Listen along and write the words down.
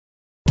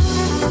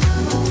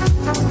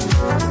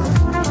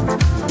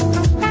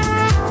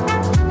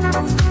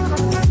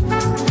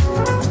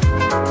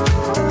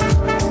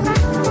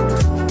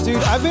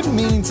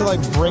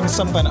like bring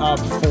something up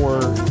for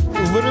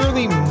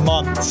literally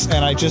months,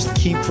 and I just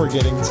keep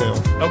forgetting to.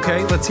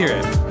 Okay, let's hear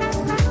it.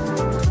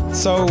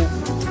 So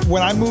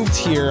when I moved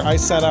here, I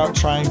set out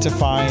trying to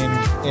find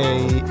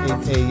a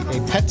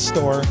pet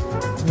store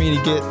for me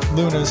to get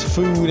Luna's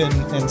food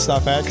and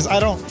stuff at, because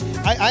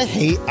I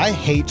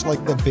hate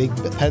like the big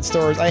pet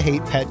stores. I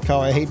hate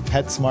Petco. I hate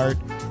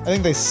PetSmart. I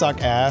think they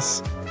suck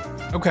ass.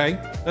 Okay,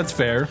 that's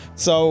fair.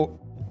 So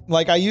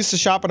like I used to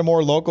shop at a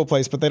more local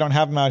place, but they don't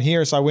have them out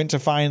here. So I went to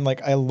find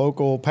like a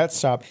local pet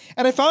shop,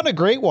 and I found a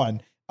great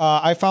one.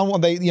 I found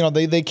one.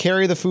 They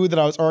carry the food that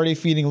I was already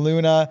feeding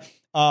Luna.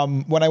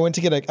 When I went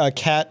to get a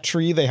cat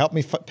tree, they helped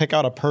me pick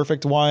out a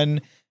perfect one.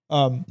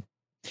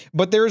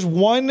 But there is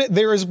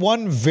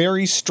one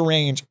very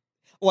strange,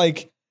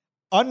 like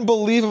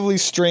unbelievably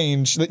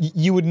strange, that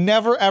you would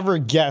never ever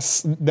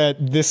guess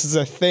that this is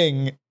a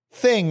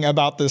thing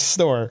about this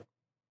store.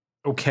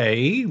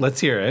 Okay, let's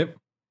hear it.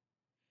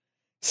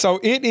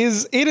 So it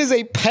is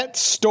a pet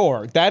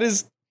store. It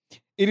has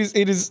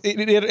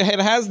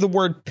the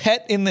word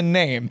pet in the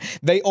name.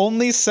 They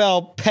only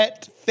sell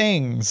pet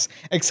things,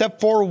 except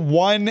for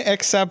one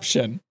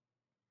exception.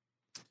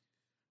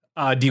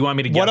 Do you want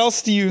me to guess? What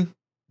else do you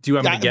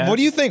want me to guess? What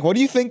do you think? What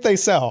do you think they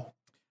sell?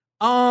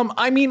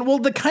 I mean, well,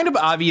 the kind of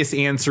obvious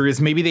answer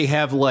is maybe they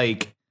have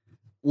like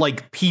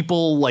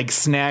people like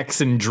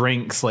snacks and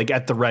drinks like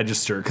at the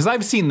register, because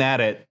I've seen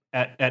that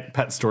at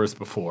pet stores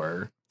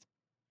before.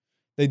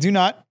 They do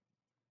not.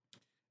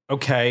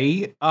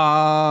 Okay.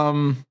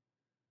 I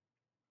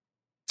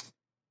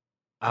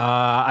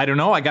don't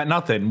know. I got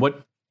nothing.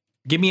 What?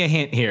 Give me a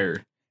hint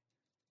here.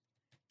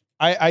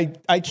 I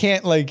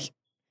can't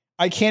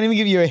even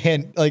give you a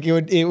hint. Like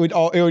it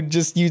would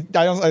just you.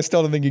 I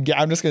still don't think you get.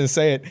 I'm just gonna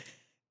say it.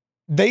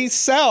 They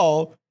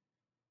sell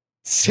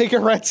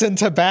cigarettes and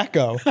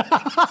tobacco.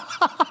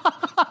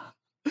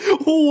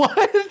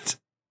 What?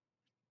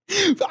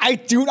 I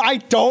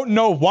don't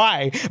know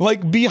why.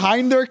 Like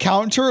behind their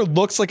counter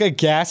looks like a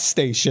gas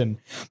station,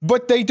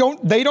 but they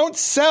don't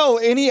sell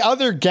any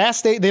other gas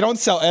station. They don't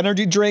sell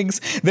energy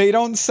drinks. They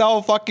don't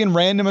sell fucking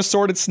random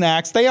assorted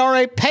snacks. They are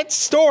a pet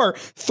store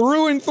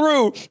through and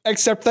through,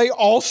 except they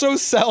also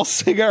sell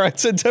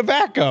cigarettes and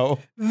tobacco.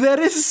 That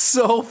is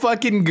so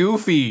fucking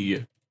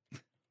goofy.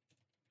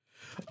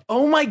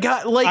 Oh my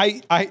God.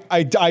 Like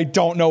I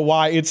don't know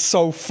why. It's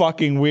so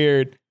fucking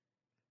weird.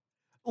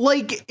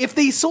 Like, if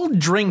they sold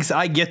drinks,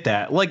 I get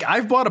that. Like,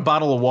 I've bought a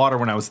bottle of water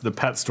when I was at the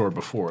pet store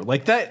before.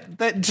 Like,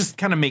 that just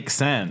kind of makes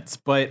sense.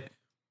 But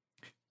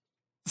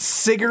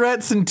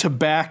cigarettes and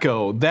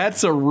tobacco,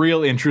 that's a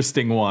real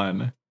interesting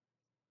one.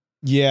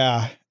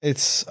 Yeah,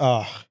 it's,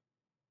 Huh.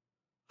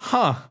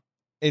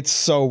 It's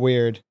so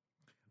weird.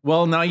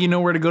 Well, now you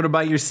know where to go to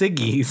buy your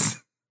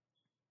ciggies.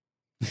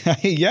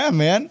 Yeah,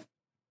 man.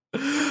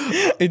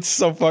 It's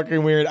so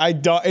fucking weird.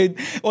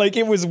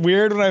 It was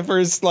weird when I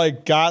first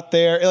like got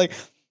there. Like,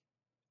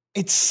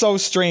 it's so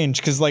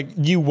strange because like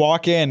you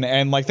walk in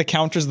and like the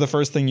counter's the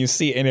first thing you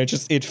see, and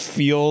it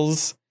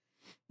feels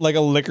like a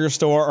liquor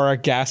store or a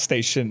gas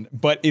station,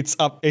 but it's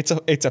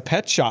a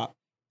pet shop.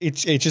 It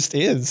just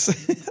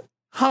is.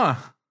 Huh.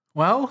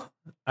 Well,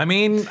 I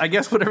mean, I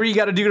guess whatever you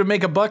got to do to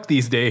make a buck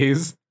these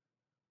days.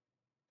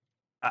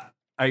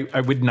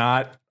 I would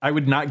not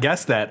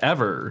guess that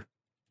ever.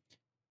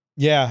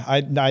 Yeah,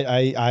 I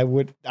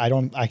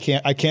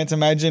can't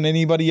imagine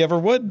anybody ever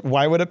would.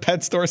 Why would a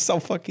pet store sell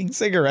fucking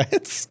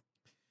cigarettes?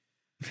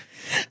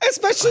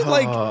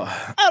 Especially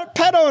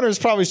pet owners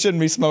probably shouldn't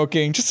be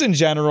smoking just in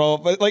general,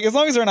 but like as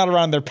long as they're not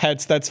around their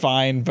pets, that's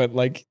fine, but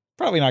like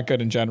probably not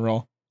good in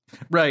general.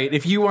 Right.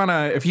 If you want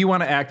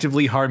to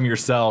actively harm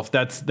yourself,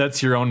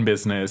 that's your own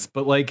business,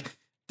 but like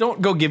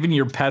don't go giving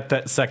your pet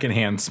that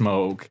secondhand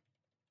smoke.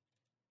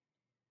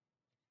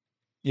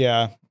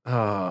 Yeah.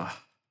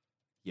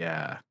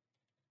 Yeah.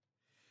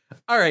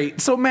 All right,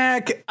 so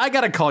Mac, I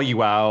gotta call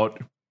you out.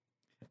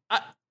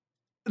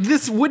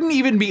 This wouldn't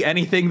even be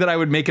anything that I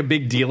would make a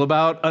big deal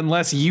about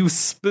unless you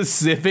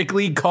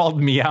specifically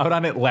called me out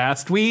on it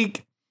last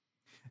week.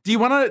 Do you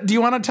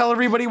wanna tell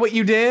everybody what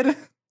you did?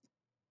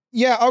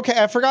 Yeah,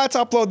 okay. I forgot to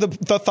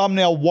upload the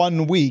thumbnail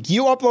 1 week.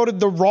 You uploaded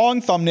the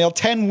wrong thumbnail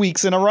 10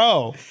 weeks in a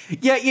row.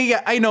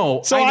 Yeah. I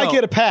know. So I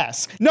get a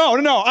pass. No.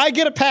 I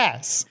get a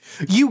pass.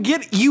 You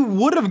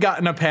would have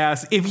gotten a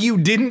pass if you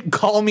didn't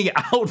call me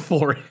out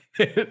for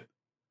it.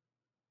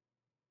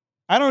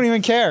 I don't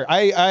even care.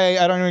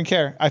 I don't even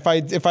care.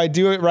 If I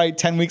do it right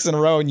 10 weeks in a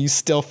row and you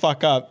still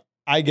fuck up,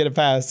 I get a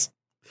pass.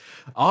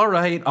 All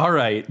right.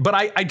 But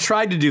I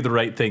tried to do the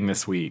right thing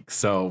this week,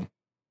 so.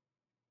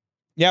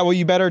 Yeah, well,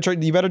 you better do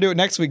it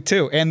next week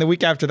too, and the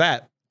week after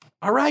that.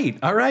 All right.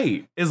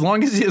 As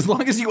long as you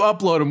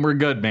upload them, we're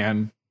good,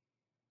 man.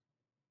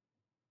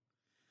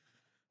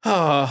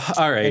 Oh,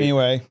 all right.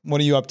 Anyway, what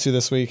are you up to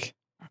this week?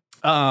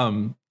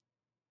 Everything's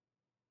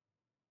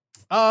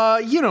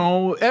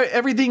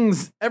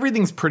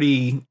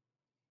pretty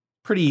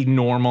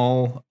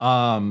normal.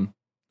 I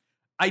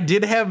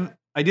did have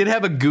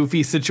a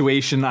goofy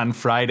situation on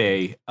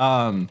Friday.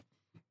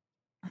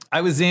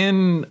 I was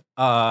in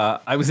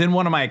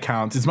one of my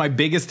accounts. It's my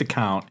biggest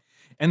account,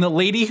 And the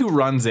lady who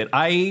runs it,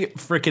 I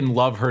freaking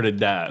love her to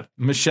death.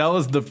 Michelle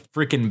is the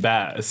freaking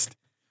best.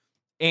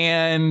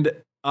 And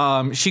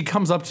she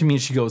comes up to me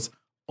and she goes,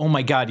 "Oh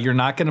my God, you're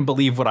not going to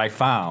believe what I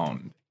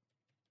found."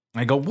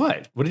 I go,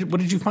 "What? What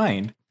did you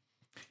find?"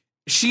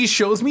 She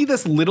shows me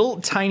this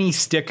little tiny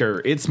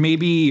sticker. It's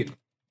maybe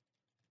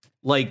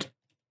like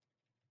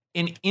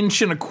an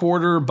inch and a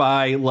quarter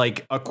by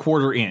like a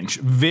quarter inch.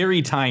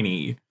 Very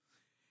tiny.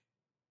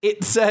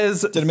 It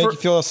says... Did it make you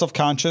feel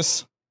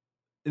self-conscious?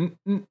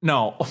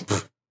 No.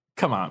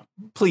 Come on.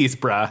 Please,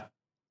 bruh.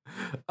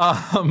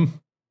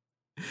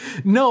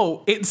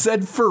 No, it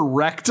said for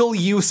rectal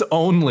use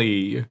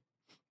only.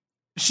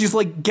 She's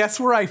like, "Guess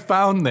where I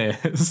found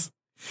this?"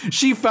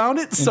 She found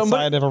it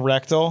Inside of a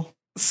rectal?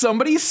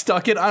 Somebody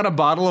stuck it on a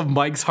bottle of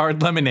Mike's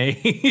Hard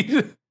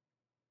Lemonade.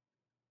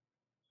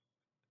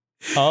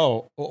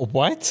 Oh,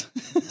 what?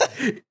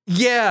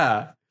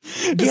 Yeah.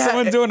 Is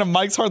someone doing a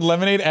Mike's Hard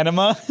Lemonade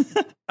enema?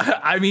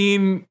 I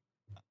mean,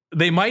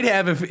 they might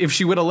have if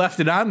she would have left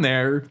it on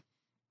there.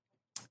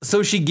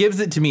 So she gives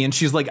it to me and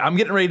she's like, "I'm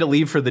getting ready to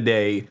leave for the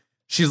day."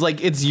 She's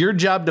like, "It's your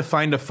job to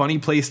find a funny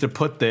place to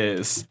put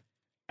this.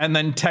 And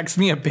then text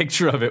me a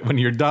picture of it when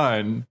you're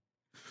done."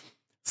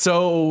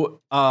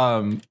 So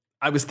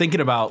I was thinking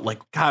about like,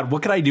 God,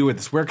 what could I do with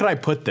this? Where could I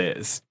put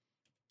this?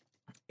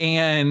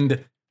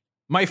 And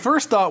my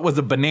first thought was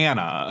a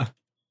banana.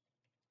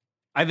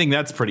 I think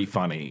that's pretty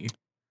funny.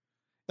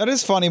 That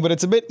is funny, but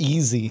it's a bit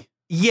easy.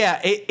 Yeah,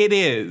 it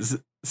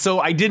is. So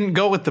I didn't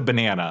go with the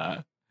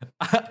banana.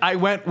 I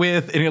went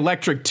with an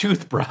electric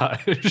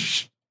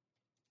toothbrush.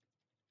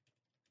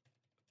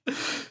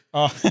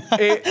 Oh,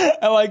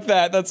 I like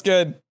that. That's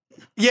good.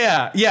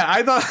 Yeah.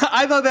 I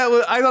thought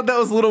that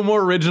was a little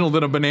more original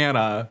than a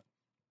banana.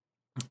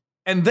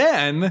 And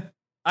then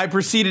I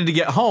proceeded to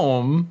get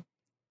home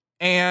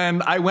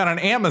and I went on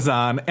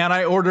Amazon and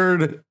I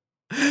ordered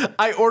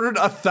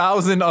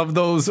 1,000 of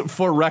those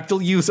for rectal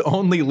use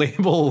only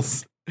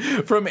labels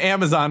from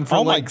Amazon for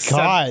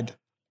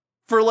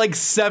for like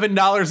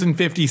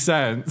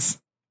 $7.50.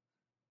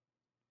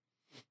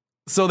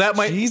 So that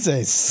might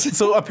Jesus.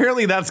 So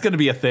apparently that's going to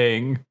be a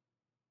thing.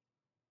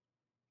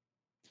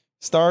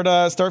 Start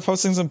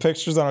posting some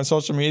pictures on our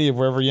social media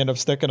wherever you end up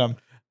sticking them.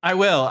 I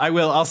will.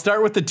 I'll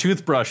start with the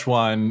toothbrush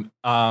one.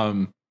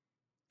 And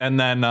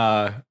then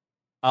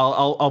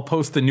I'll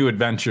post the new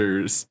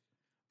adventures.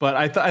 But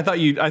I thought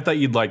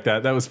you'd like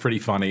that. That was pretty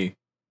funny.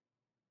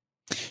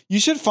 You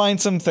should find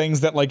some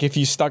things that, like, if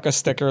you stuck a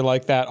sticker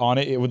like that on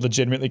it, it would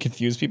legitimately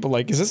confuse people.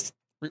 Like, is this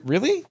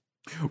really?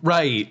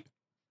 Right.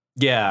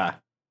 Yeah.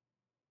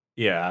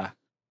 Yeah.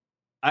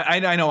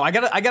 I know. I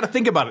gotta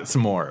think about it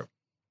some more.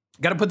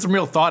 Gotta put some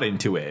real thought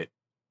into it.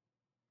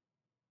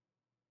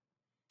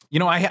 You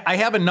know, I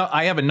have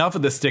enough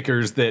of the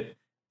stickers that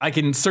I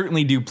can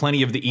certainly do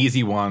plenty of the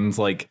easy ones,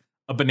 like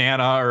a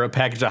banana or a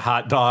package of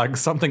hot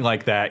dogs, something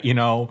like that, you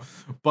know.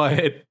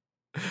 But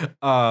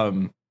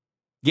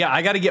yeah,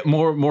 I got to get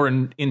more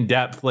in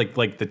depth,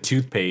 like the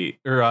toothpaste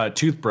or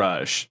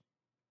toothbrush.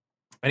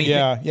 Anything.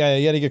 Yeah,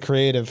 you got to get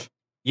creative.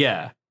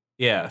 Yeah.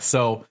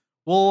 So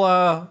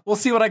we'll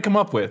see what I come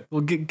up with.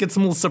 We'll get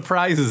some little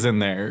surprises in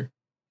there.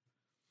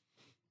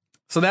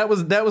 So that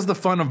was the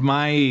fun of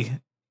my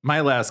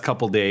last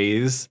couple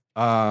days.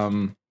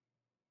 What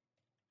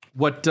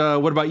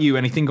about you?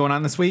 Anything going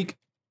on this week?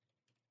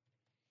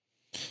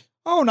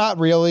 Oh, not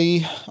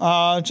really.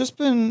 Just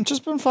been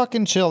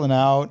fucking chilling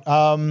out.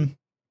 I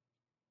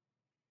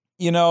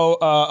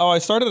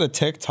started a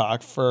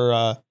TikTok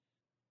for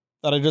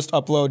that I just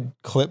upload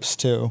clips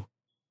to.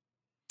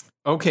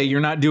 Okay, you're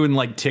not doing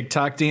like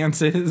TikTok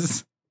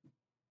dances?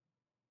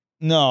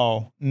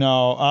 No.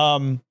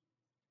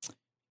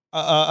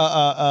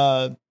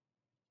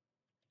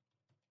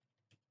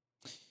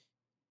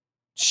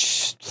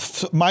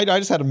 I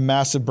just had a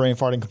massive brain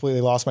fart and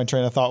completely lost my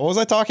train of thought. What was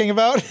I talking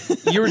about?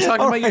 You were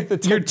talking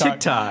about your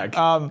TikTok.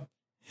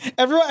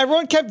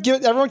 Everyone kept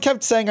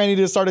saying I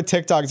needed to start a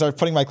TikTok and start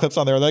putting my clips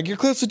on there. Like, your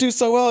clips would do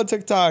so well on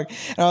TikTok.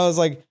 And I was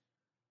like,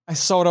 I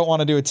so don't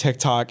want to do a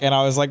TikTok. And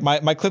I was like,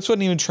 my clips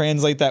wouldn't even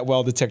translate that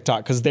well to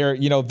TikTok because they're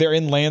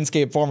in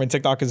landscape form and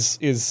TikTok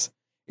is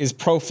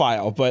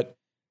portrait.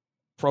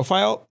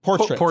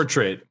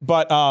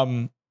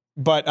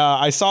 But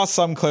I saw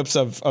some clips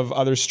of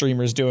other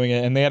streamers doing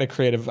it, and they had a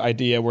creative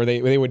idea where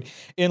they would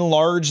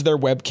enlarge their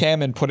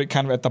webcam and put it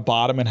kind of at the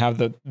bottom and have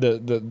the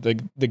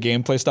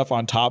gameplay stuff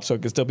on top, so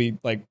it could still be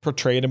like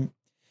portrait in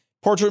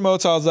portrait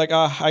mode. So I was like,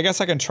 I guess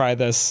I can try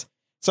this.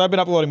 So I've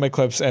been uploading my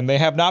clips, and they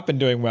have not been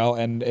doing well.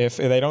 And if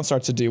they don't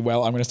start to do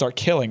well, I'm going to start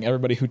killing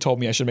everybody who told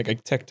me I should make a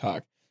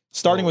TikTok,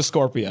 starting with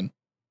Scorpion.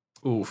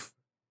 Oof.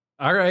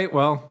 All right.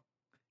 Well,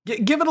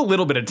 give it a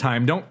little bit of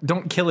time.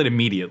 Don't kill it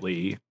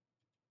immediately.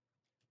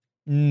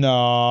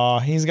 No,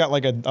 he's got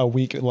like a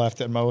week left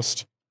at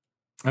most.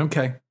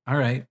 Okay. All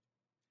right.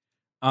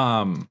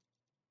 Our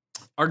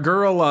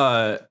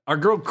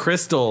girl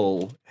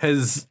Crystal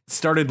has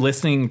started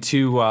listening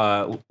to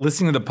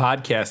the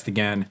podcast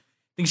again. I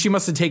think she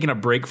must have taken a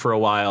break for a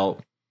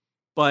while,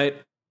 but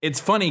it's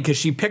funny because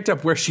she picked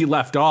up where she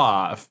left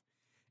off.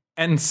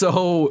 And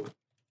so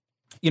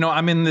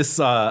I'm in this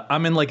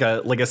I'm in like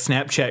a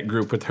Snapchat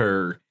group with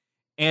her,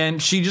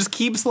 and she just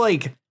keeps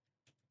like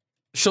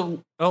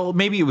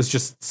maybe it was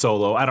just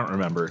solo, I don't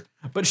remember.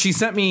 But she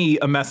sent me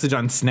a message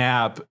on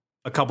Snap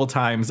a couple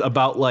times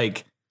about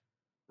like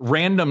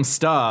random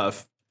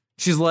stuff.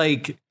 She's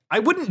like, I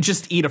wouldn't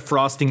just eat a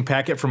frosting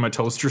packet from a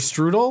toaster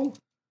strudel.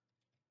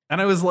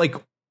 And I was like,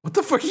 what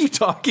the fuck are you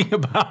talking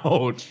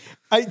about?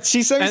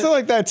 She said something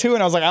like that too,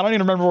 and I was like, I don't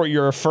even remember what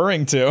you're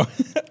referring to.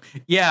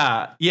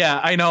 Yeah,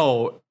 I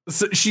know.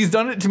 So she's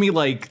done it to me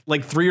like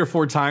 3 or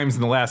 4 times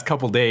in the last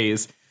couple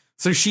days.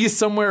 So she's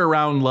somewhere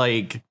around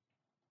like,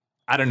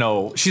 I don't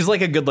know. She's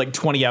like a good like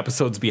 20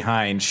 episodes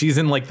behind. She's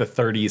in like the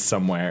 30s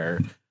somewhere.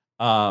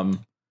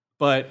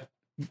 But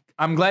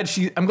I'm glad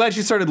she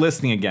started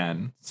listening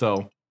again.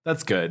 So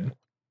that's good.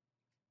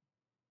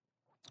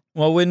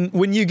 Well,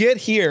 when you get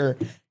here,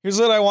 here's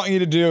what I want you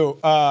to do,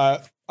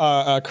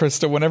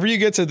 Krista. Whenever you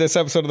get to this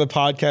episode of the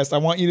podcast, I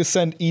want you to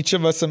send each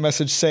of us a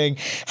message saying,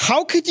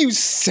 "How could you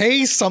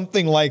say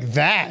something like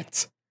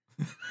that?"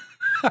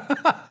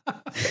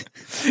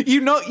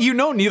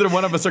 Neither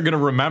one of us are going to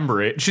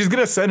remember it. She's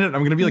going to send it. And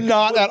I'm going to be like,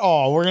 not at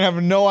all. We're going to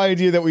have no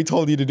idea that we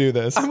told you to do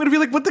this. I'm going to be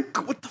like, what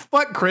the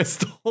fuck,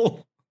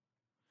 Crystal?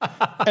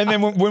 And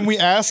then when we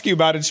ask you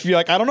about it, just be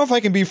like, I don't know if I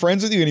can be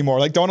friends with you anymore.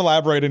 Like, don't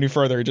elaborate any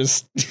further.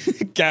 Just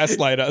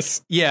gaslight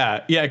us.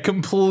 Yeah,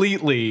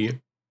 completely.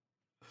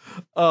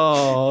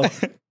 Oh,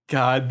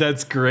 God,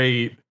 that's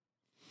great.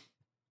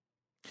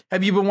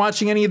 Have you been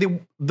watching any of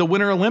the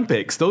Winter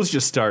Olympics? Those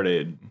just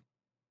started.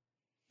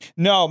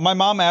 No, my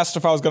mom asked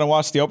if I was going to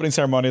watch the opening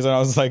ceremonies, and I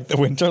was like, the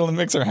Winter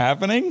Olympics are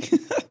happening?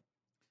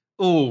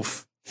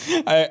 Oof.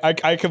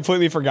 I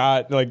completely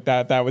forgot like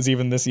that was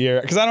even this year,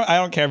 because I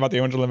don't care about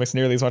the Winter Olympics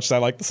nearly as much as I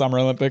like the Summer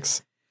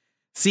Olympics.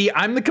 See,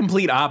 I'm the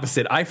complete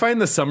opposite. I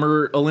find the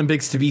Summer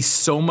Olympics to be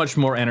so much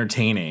more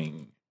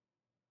entertaining.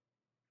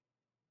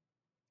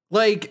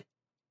 Like,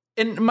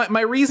 and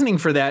my reasoning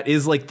for that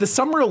is like the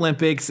Summer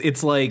Olympics,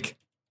 it's like,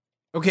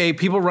 okay,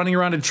 people running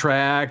around a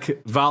track,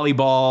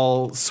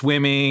 volleyball,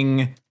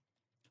 swimming,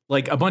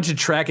 like a bunch of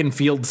track and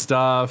field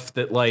stuff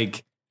that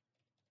like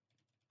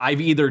I've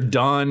either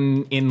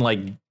done in like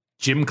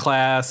gym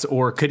class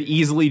or could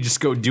easily just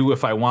go do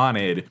if I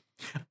wanted.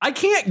 I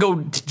can't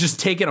go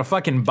just taking a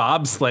fucking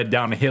bobsled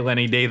down a hill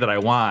any day that I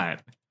want.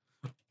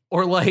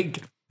 Or like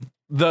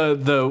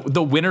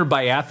the winter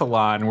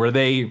biathlon where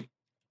they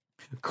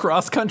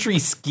cross country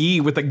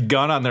ski with a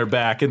gun on their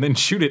back and then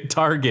shoot at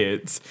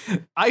targets.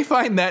 I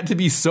find that to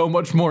be so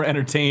much more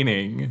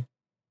entertaining.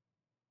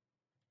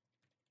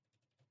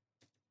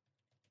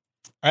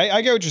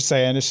 I get what you're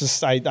saying. It's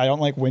just I don't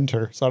like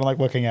winter, so I don't like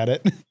looking at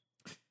it.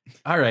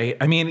 All right.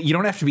 I mean, you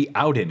don't have to be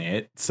out in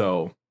it,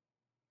 so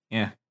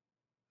yeah.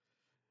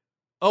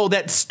 Oh,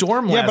 that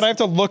storm Yeah, but I have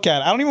to look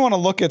at it. I don't even want to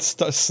look at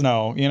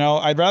snow, you know?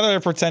 I'd rather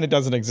pretend it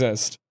doesn't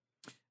exist.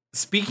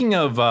 Speaking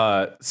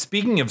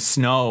of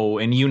snow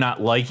and you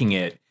not liking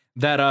it,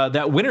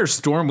 that winter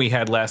storm we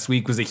had last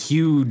week was a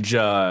huge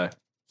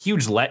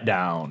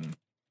letdown.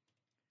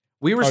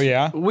 We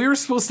were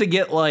supposed to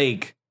get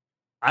like,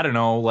 I don't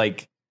know,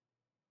 like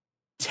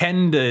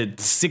 10 to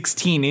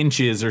 16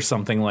 inches or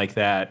something like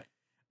that.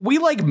 We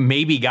like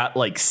maybe got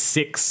like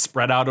 6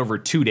 spread out over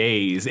 2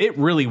 days. It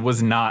really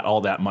was not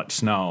all that much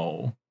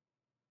snow.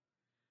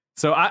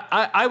 So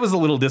I was a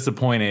little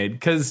disappointed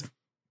because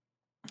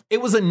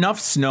it was enough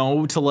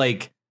snow to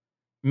like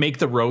make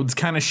the roads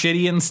kind of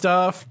shitty and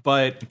stuff.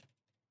 But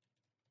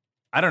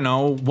I don't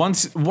know.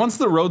 Once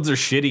the roads are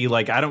shitty,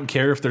 like I don't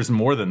care if there's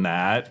more than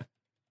that.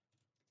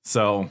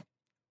 So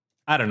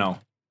I don't know.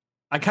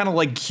 I kind of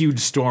like huge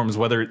storms,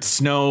 whether it's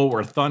snow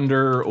or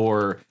thunder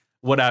or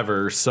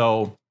whatever.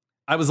 So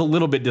I was a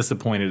little bit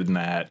disappointed in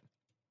that.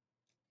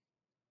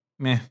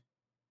 Meh.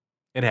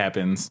 It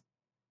happens.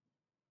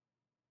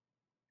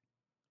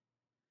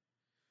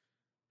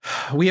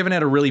 We haven't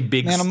had a really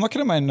big I'm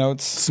looking at my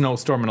notes.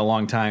 Snowstorm in a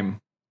long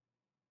time.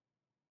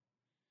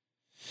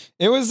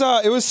 It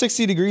was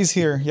 60 degrees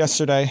here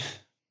yesterday.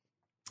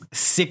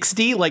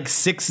 60? Like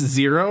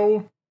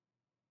 60?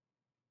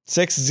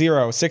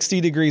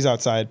 60 degrees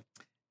outside.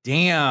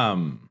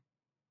 Damn.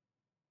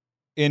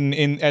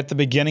 In at the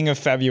beginning of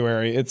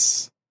February.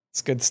 It's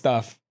good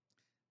stuff.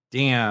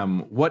 Damn.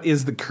 What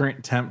is the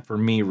current temp for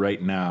me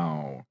right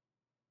now?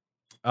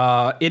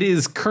 It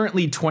is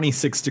currently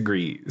 26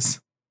 degrees.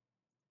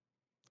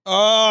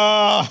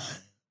 Yeah,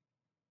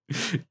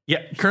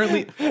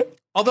 currently.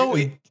 Although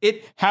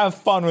it have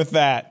fun with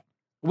that.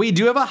 We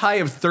do have a high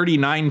of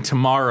 39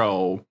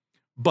 tomorrow,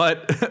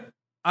 but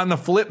on the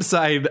flip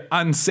side,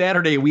 on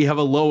Saturday we have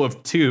a low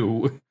of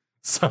 2.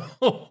 So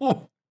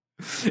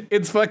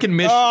it's fucking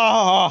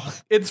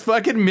It's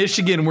fucking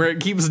Michigan where it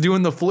keeps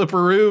doing the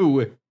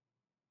flipperoo.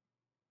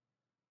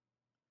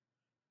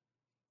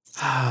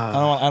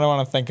 I don't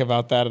want to think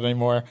about that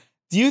anymore.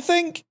 Do you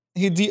think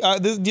this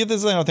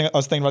is another thing I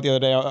was thinking about the other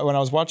day when I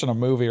was watching a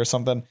movie or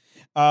something.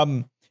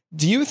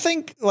 Do you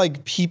think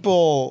like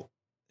people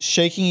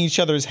shaking each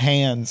other's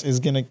hands is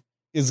going to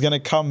is going to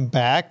come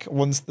back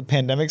once the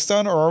pandemic's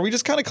done, or are we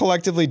just kind of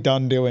collectively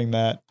done doing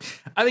that?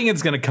 I think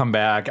it's going to come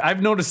back.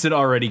 I've noticed it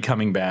already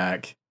coming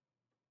back.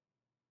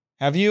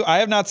 Have you? I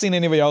have not seen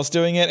anybody else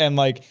doing it, and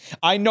like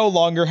I no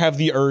longer have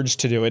the urge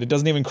to do it. It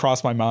doesn't even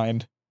cross my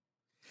mind.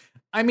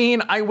 I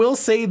mean, I will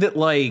say that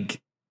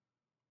like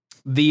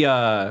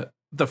the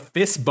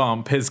fist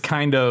bump has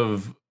kind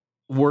of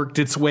worked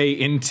its way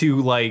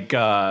into like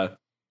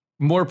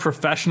more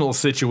professional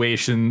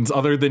situations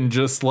other than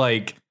just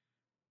like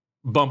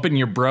bumping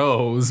your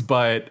bros,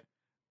 but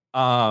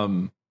I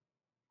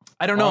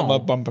don't know. I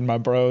love bumping my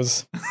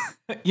bros.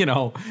 You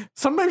know,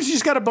 sometimes you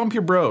just got to bump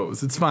your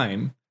bros. It's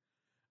fine.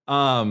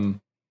 But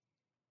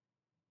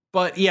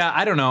yeah,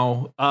 I don't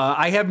know.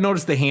 I have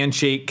noticed the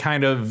handshake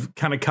kind of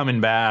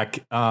coming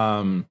back.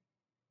 But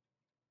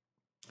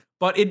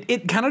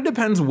it kind of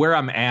depends where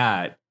I'm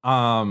at.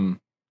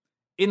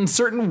 In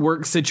certain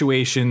work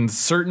situations,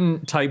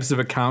 certain types of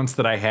accounts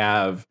that I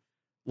have,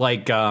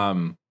 like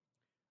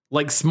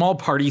small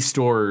party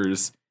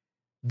stores,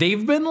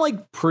 they've been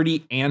like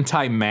pretty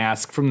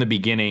anti-mask from the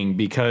beginning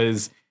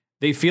because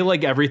they feel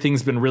like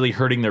everything's been really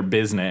hurting their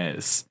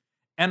business.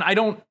 And I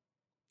don't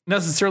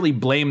necessarily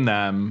blame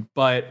them,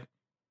 but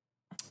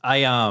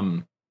I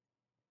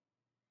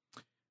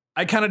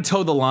kind of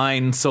toe the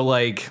line. So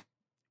like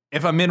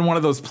if I'm in one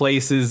of those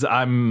places,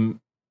 I'm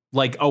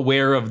like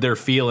aware of their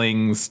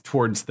feelings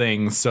towards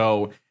things.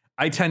 So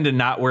I tend to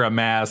not wear a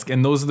mask,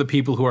 and those are the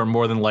people who are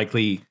more than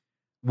likely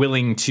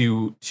willing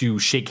to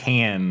shake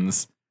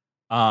hands.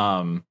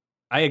 I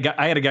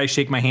had a guy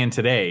shake my hand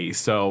today,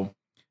 so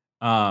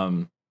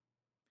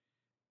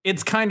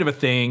it's kind of a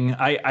thing.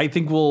 I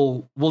think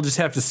we'll just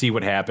have to see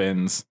what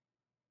happens.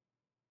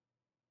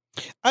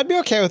 I'd be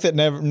okay with it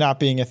never not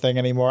being a thing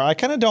anymore. I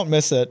kind of don't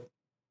miss it.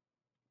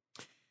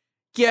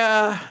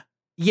 Yeah,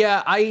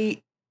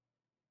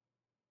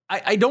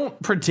 I don't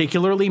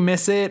particularly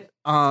miss it.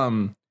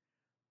 I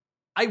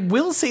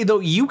will say though,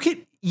 you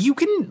can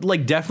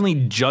like definitely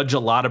judge a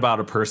lot about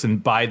a person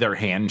by their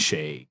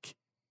handshake.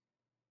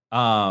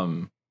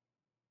 So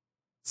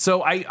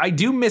I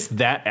do miss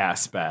that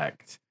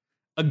aspect.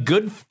 A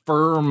good,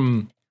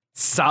 firm,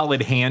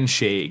 solid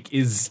handshake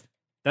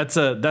that's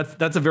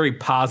a very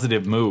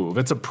positive move.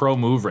 It's a pro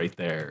move right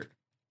there.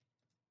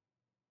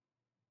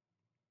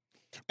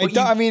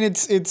 I mean,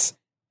 it's.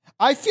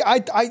 I feel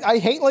I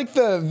hate like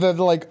the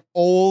like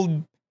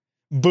old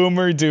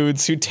boomer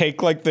dudes who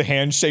take like the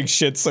handshake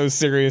shit so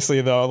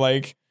seriously though.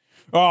 Like,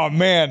 oh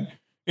man,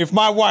 if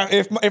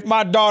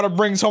my daughter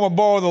brings home a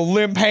boy with a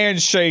limp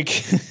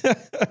handshake.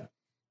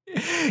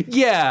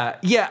 Yeah.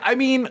 I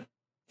mean,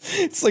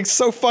 it's like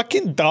so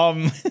fucking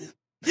dumb.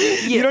 Yeah.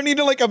 You don't need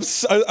to like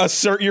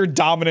assert your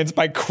dominance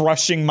by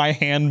crushing my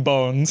hand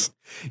bones.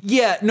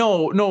 Yeah,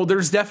 no,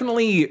 there's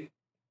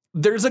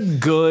a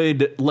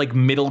good like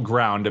middle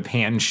ground of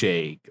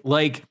handshake.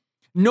 Like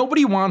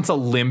nobody wants a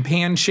limp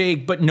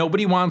handshake, but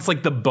nobody wants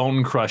like the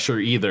bone crusher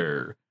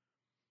either.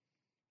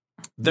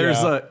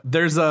 There's a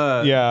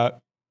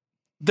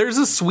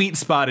sweet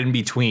spot in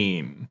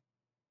between.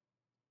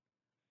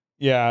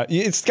 Yeah,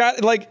 it's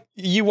got like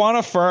you want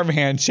a firm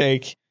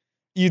handshake.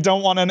 You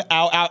don't want an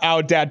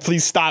ow, dad,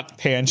 please stop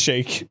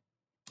handshake.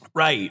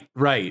 Right.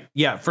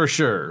 Yeah, for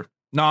sure.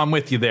 No, I'm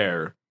with you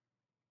there.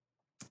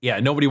 Yeah,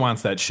 nobody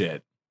wants that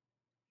shit.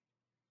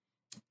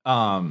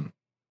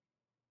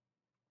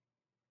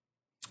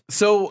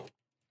 So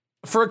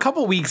for a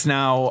couple weeks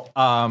now,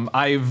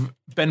 I've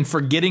been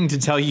forgetting to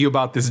tell you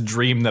about this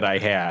dream that I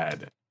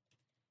had.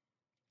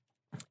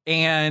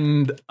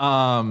 And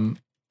I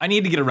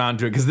need to get around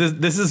to it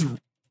because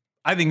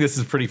I think this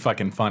is pretty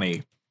fucking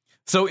funny.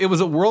 So it was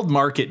a world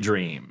market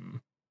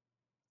dream.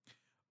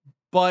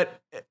 And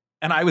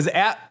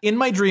in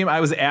my dream,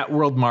 I was at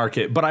World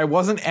Market, but I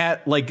wasn't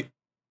at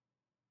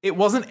it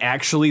wasn't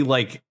actually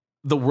like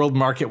the World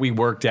Market we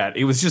worked at.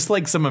 It was just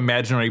like some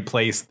imaginary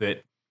place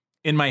that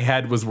in my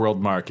head was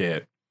World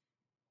Market.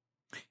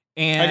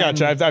 And I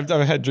gotcha.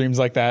 I've had dreams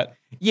like that.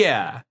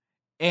 Yeah.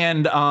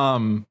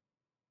 And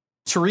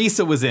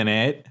Teresa was in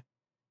it.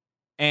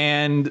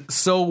 And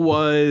so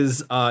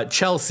was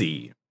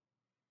Chelsea.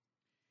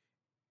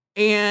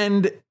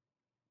 And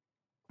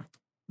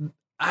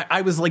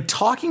I was like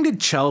talking to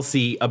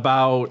Chelsea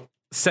about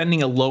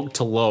sending a Loke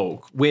to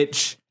Loke,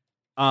 which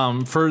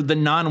for the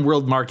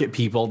non-World Market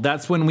people,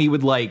 that's when we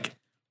would like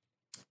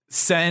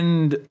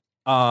send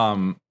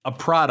a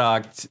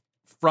product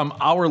from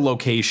our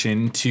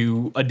location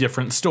to a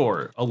different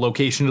store, a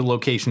location to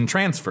location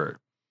transfer.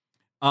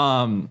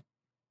 And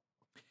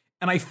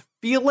I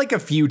feel like a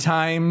few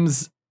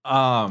times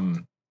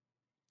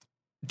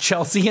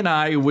Chelsea and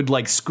I would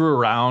like screw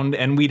around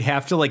and we'd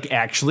have to like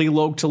actually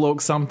Loke to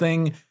Loke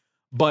something.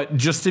 But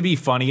just to be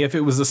funny, if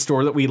it was a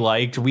store that we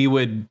liked, we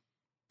would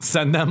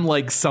send them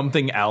like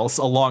something else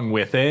along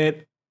with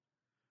it.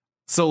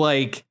 So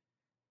like,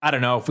 I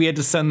don't know, if we had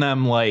to send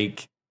them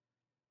like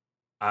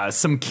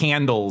some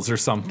candles or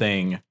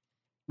something,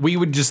 we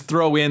would just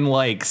throw in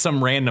like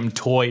some random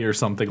toy or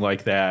something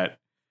like that.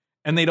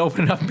 And they'd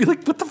open it up and be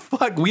like, what the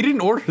fuck? We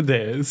didn't order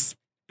this.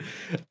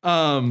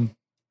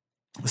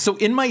 So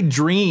in my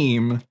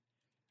dream,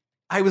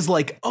 I was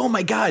like, oh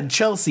my God,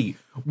 Chelsea,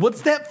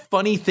 what's that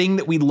funny thing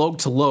that we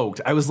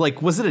loked? I was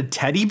like, was it a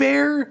teddy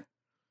bear?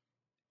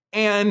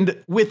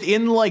 And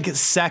within like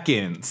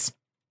seconds,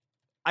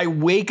 I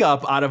wake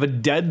up out of a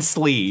dead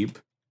sleep.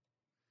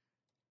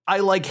 I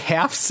like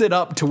half sit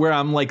up to where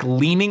I'm like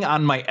leaning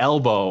on my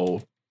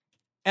elbow.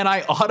 And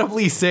I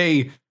audibly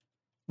say,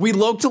 we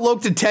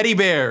loked a teddy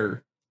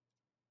bear.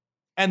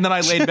 And then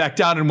I laid back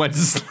down and went to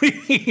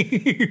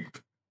sleep.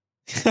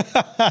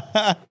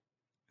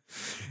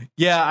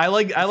 Yeah, I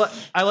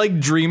like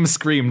dream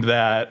screamed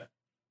that.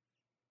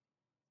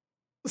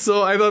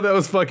 So I thought that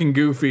was fucking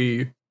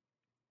goofy.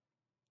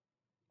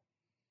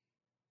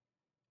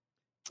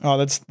 Oh,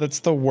 that's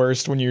the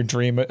worst when your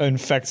dream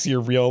infects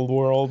your real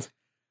world.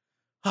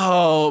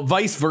 Oh,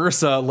 vice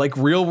versa. Like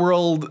real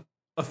world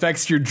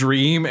affects your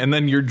dream, and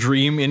then your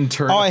dream in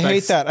turn. Oh, I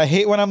hate that. I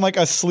hate when I'm like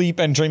asleep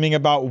and dreaming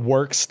about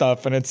work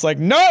stuff, and it's like,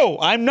 no,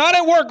 I'm not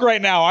at work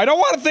right now. I don't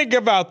want to think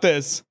about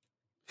this.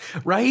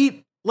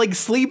 Right? Like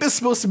sleep is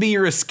supposed to be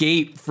your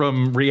escape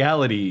from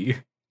reality.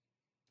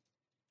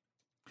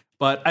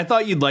 But I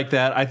thought you'd like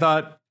that. I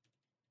thought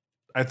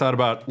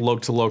about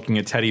loking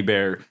a teddy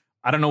bear.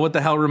 I don't know what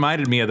the hell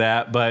reminded me of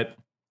that, but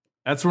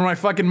that's where my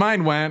fucking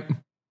mind went.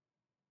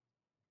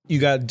 You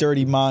got a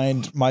dirty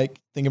mind, Mike.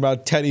 Think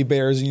about teddy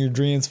bears in your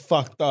dreams.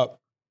 Fucked up.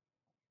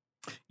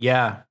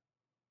 Yeah.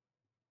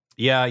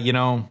 Yeah, you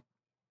know,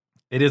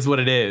 it is what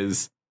it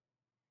is.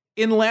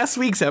 In last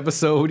week's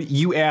episode,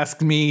 you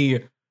asked me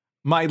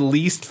my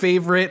least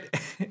favorite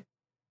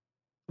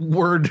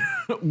word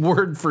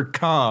for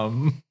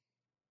cum.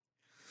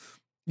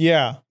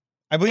 Yeah.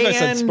 I believe I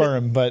said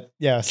sperm, but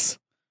yes.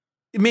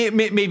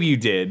 Maybe you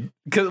did.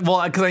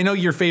 Because I know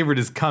your favorite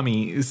is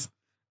cummies.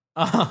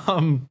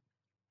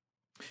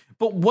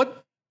 But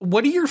what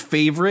are your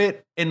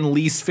favorite and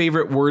least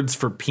favorite words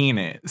for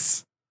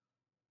penis?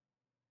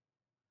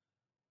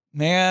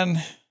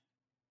 Man,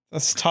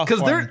 that's tough.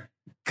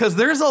 Because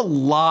there's a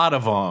lot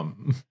of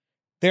them.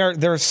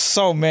 There's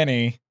so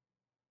many.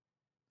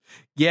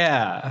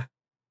 Yeah.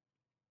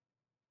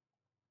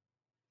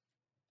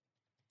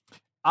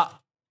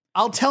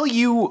 I'll tell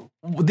you,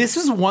 this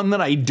is one that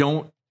I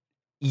don't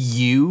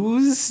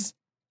use,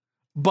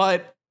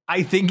 but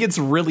I think it's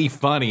really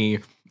funny.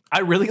 I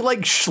really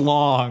like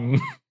schlong.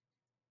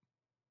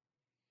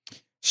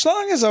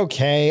 Schlong is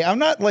okay. I'm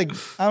not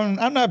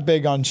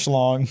big on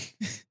schlong.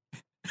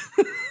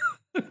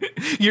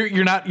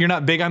 You're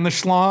not big on the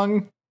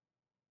schlong?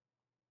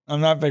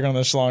 I'm not big on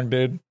the schlong,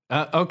 dude.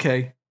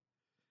 Okay.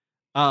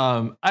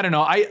 I don't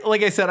know.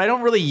 Like I said, I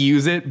don't really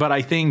use it, but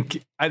I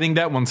think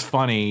that one's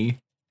funny.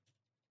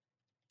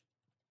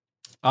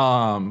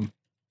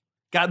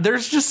 God,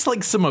 there's just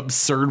like some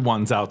absurd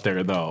ones out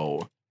there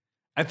though.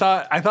 I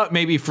thought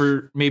maybe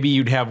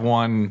you'd have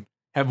one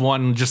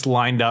just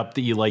lined up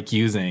that you like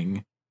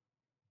using.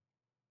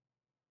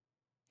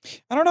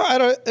 I don't know.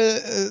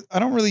 I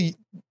don't really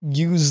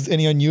use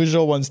any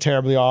unusual ones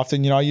terribly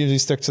often. You know, I usually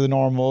stick to the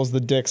normals, the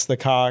dicks, the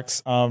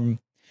cocks.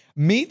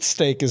 Meat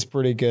steak is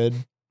pretty good.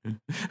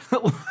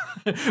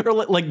 Or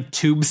like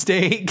tube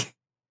steak.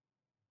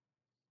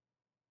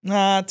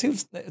 Nah, tube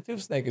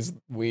steak is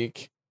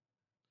weak.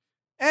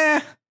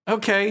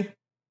 Okay.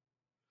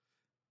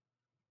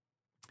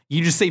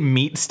 You just say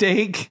meat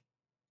steak?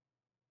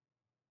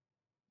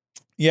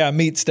 Yeah,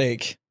 meat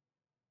steak.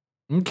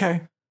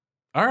 Okay.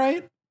 All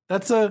right.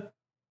 That's a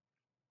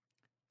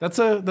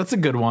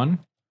good one.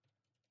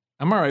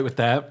 I'm all right with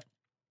that.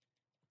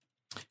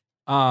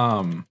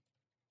 Not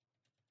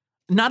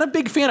a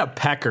big fan of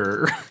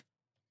pecker.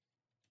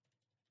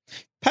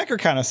 Pecker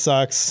kind of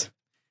sucks.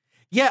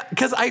 Yeah,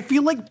 because I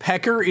feel like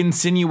pecker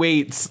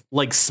insinuates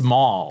like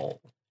small.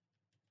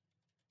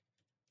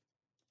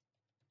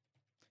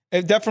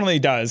 It definitely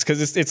does,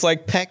 because it's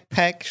like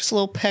peck, just a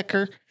little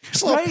pecker,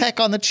 just a little peck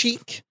on the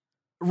cheek.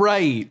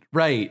 Right.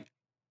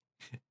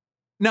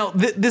 Now,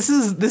 this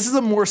is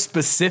a more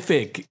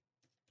specific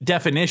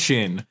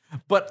definition,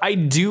 but I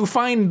do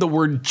find the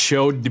word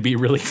chode to be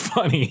really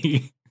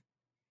funny.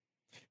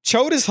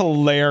 Chode is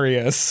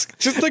hilarious.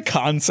 Just the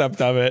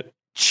concept of it.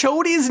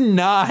 Chode is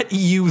not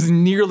used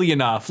nearly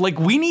enough. Like,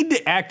 we need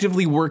to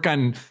actively work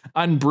on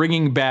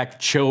bringing back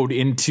chode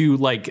into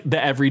like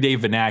the everyday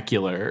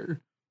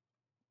vernacular.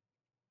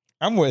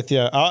 I'm with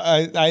you.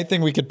 I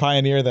think we could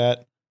pioneer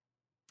that.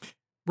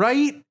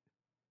 Right?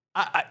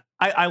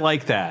 I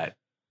like that.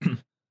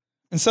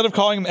 Instead of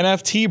calling them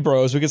NFT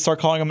bros, we could start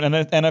calling them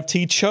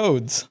NFT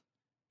chodes.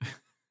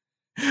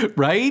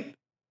 Right?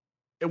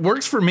 It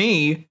works for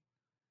me.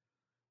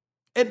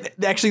 And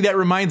actually, that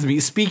reminds me.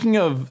 Speaking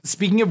of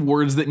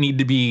words that need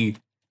to be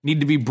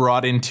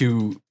brought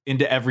into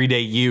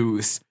everyday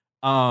use.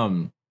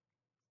 That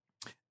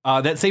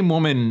same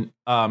woman,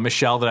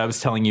 Michelle, that I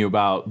was telling you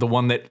about, the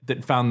one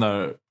that found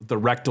the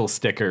rectal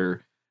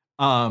sticker.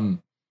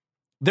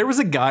 There was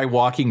a guy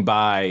walking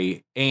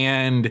by,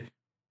 and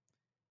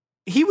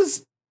he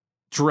was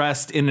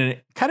dressed in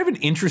a kind of an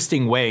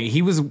interesting way.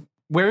 He was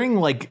wearing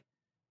like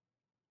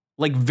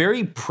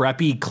very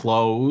preppy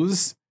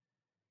clothes.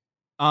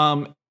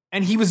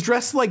 and he was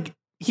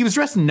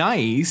dressed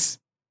nice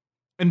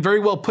and very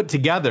well put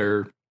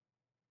together.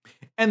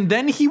 And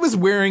then he was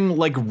wearing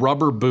like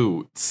rubber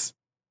boots,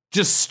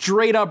 just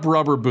straight up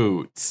rubber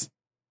boots.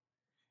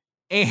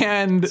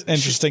 And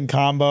interesting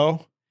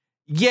combo.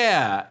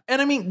 Yeah.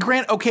 And I mean,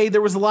 okay,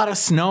 there was a lot of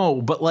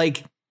snow, but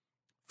like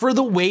for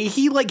the way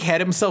he like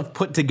had himself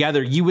put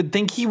together, you would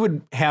think he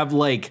would have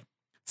like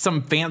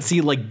some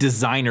fancy like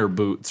designer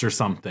boots or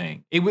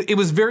something. It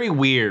was very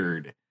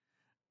weird.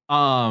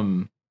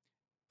 And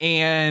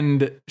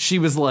she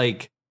was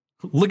like,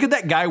 look at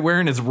that guy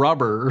wearing his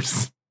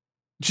rubbers.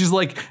 She's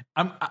like,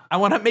 I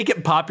want to make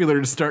it popular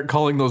to start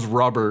calling those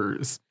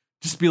rubbers.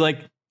 Just be like,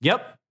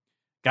 yep,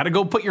 got to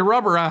go put your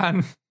rubber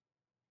on.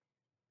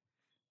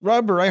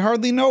 Rubber, I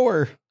hardly know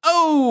her.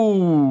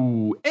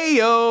 Oh,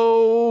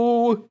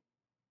 ayo.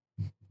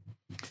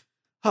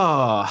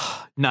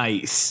 Oh,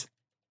 nice.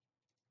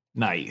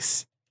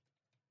 Nice.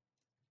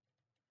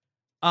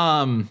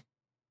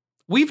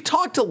 We've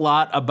talked a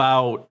lot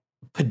about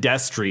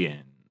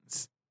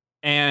pedestrians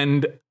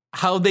and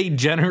how they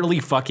generally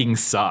fucking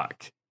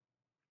suck.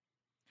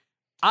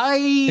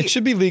 It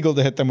should be legal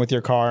to hit them with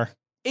your car.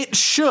 It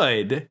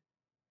should.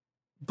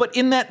 But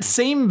in that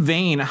same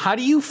vein, how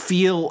do you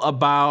feel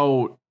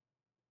about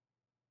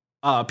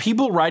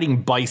people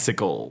riding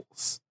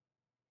bicycles?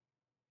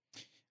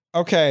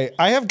 Okay,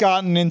 I have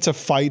gotten into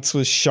fights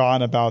with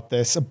Sean about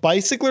this.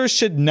 Bicyclers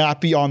should not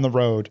be on the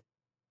road.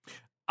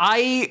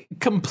 I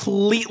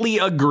completely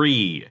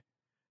agree.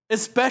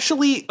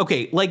 Especially,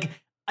 okay, like,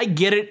 I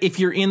get it if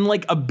you're in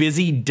like a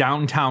busy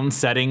downtown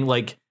setting,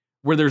 like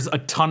where there's a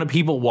ton of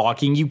people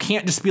walking, you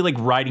can't just be like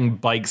riding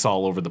bikes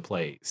all over the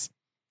place.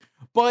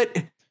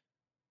 But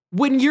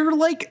when you're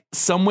like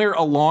somewhere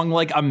along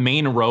like a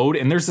main road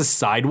and there's a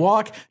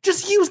sidewalk,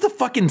 just use the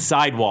fucking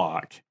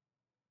sidewalk.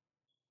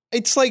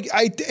 It's like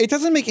it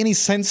doesn't make any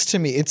sense to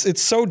me.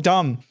 It's so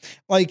dumb.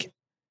 Like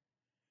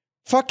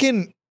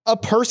fucking a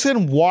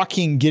person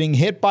walking getting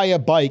hit by a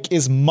bike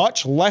is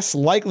much less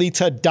likely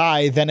to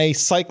die than a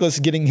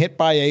cyclist getting hit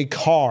by a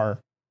car.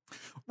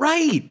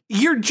 Right.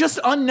 You're just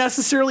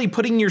unnecessarily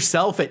putting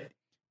yourself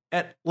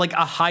at like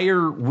a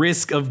higher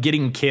risk of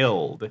getting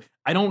killed.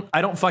 I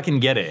don't fucking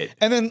get it.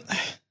 And then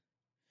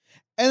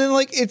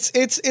like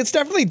it's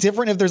definitely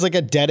different if there's like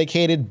a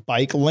dedicated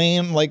bike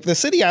lane. Like the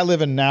city I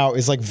live in now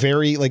is like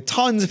very like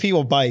tons of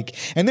people bike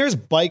and there's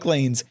bike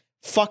lanes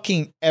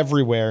fucking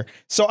everywhere.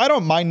 So I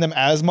don't mind them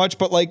as much,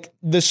 but like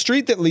the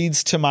street that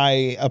leads to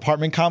my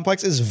apartment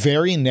complex is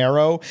very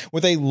narrow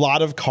with a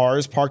lot of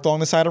cars parked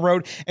along the side of the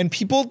road and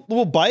people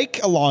will bike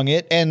along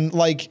it. And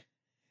like,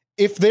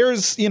 if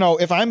there's,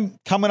 if I'm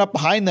coming up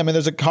behind them and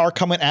there's a car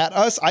coming at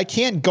us, I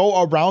can't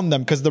go around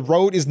them because the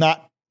road is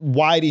not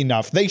wide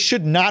enough. They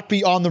should not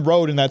be on the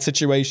road in that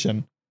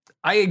situation.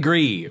 I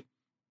agree.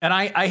 And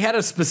I had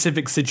a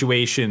specific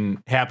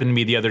situation happen to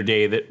me the other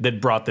day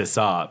that brought this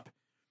up.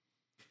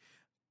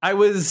 I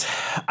was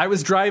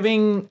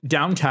driving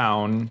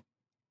downtown,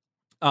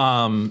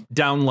 down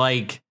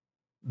like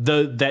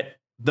the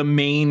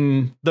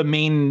main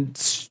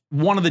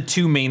one of the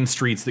two main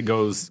streets that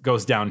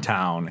goes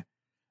downtown.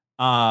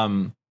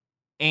 And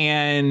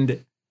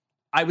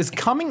I was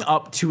coming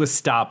up to a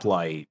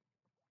stoplight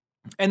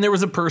and there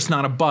was a person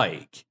on a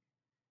bike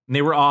and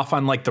they were off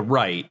on like the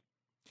right.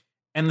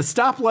 And the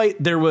stoplight,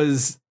 there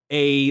was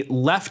a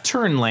left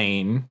turn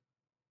lane,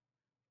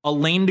 a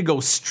lane to go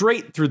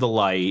straight through the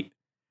light.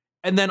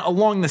 And then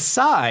along the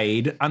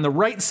side, on the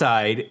right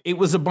side, it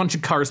was a bunch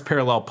of cars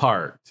parallel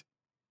parked.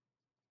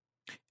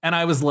 And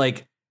I was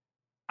like,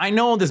 I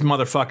know this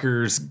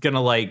motherfucker's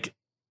gonna like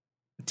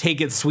take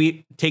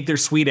their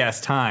sweet ass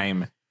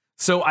time.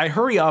 So I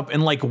hurry up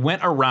and like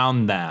went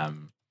around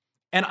them.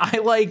 And I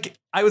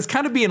was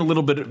kind of being a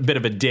little bit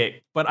of a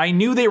dick, but I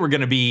knew they were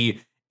gonna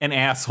be an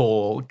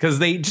asshole because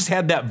they just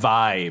had that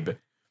vibe.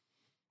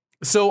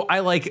 So I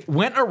like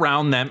went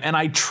around them and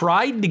I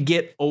tried to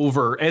get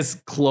over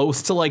as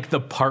close to like the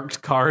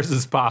parked cars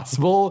as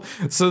possible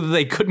so that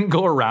they couldn't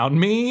go around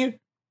me.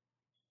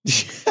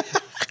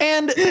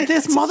 And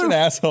this an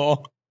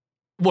asshole.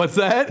 What's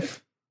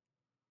that?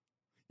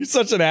 You're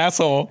such an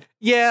asshole.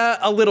 Yeah,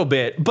 a little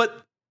bit.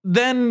 But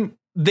then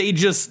they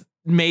just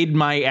made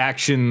my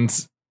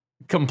actions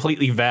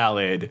completely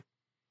valid.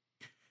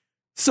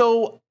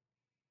 So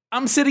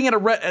I'm sitting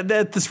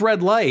at this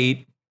red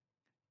light.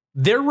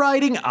 They're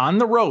riding on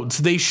the road,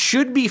 so they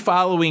should be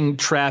following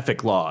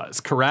traffic laws,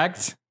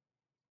 correct?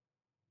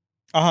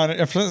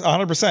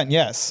 100%,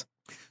 yes.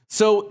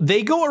 So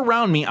they go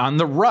around me on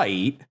the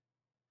right.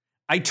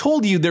 I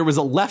told you there was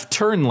a left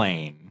turn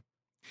lane.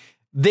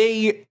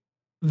 They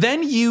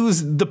then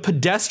use the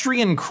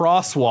pedestrian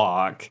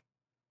crosswalk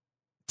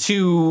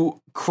to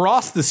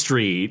cross the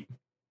street.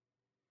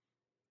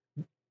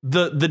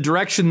 The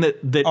direction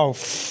that oh,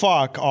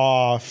 fuck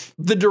off.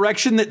 The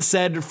direction that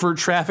said for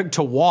traffic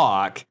to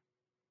walk.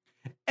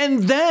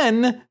 And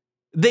then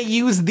they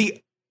use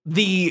the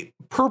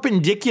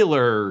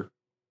perpendicular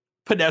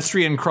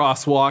pedestrian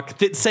crosswalk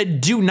that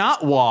said do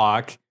not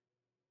walk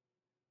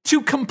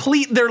to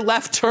complete their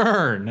left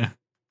turn.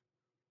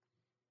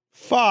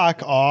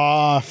 Fuck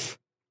off.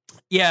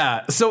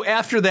 Yeah. So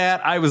after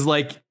that, I was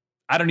like,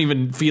 I don't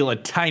even feel a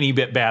tiny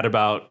bit bad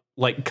about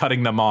like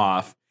cutting them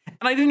off.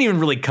 And I didn't even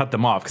really cut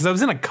them off because I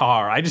was in a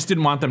car. I just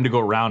didn't want them to go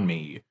around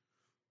me.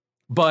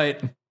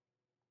 But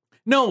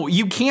no,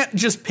 you can't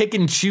just pick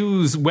and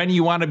choose when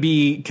you want to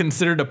be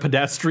considered a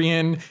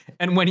pedestrian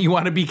and when you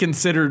want to be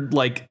considered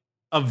like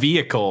a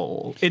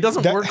vehicle. It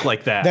doesn't work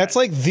like that. That's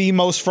like the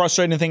most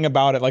frustrating thing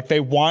about it. Like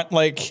they want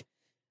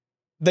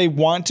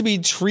to be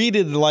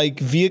treated like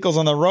vehicles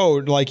on the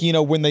road. Like, you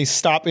know, when they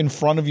stop in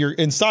front of your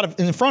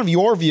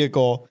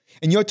vehicle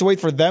and you have to wait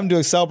for them to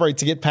accelerate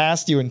to get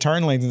past you in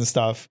turn lanes and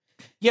stuff.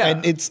 Yeah.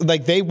 And it's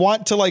like they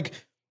want to like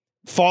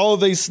follow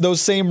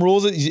those same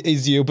rules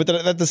as you, but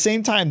at the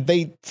same time,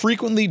 they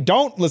frequently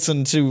don't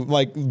listen to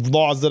like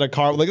laws that a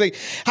car like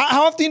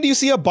how often do you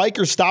see a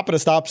biker stop at a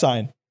stop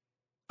sign?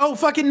 Oh,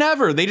 fucking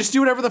never. They just do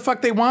whatever the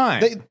fuck they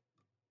want.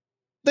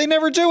 They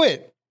never do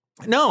it.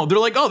 No, they're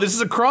like, oh, this is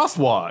a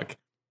crosswalk.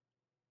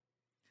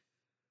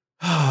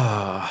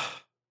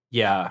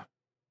 Yeah.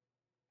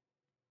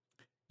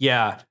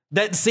 Yeah.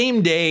 That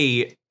same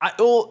day, I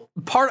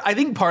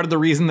think part of the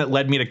reason that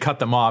led me to cut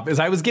them off is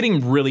I was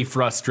getting really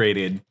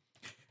frustrated.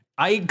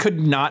 I could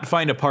not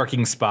find a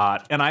parking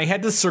spot, and I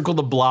had to circle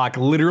the block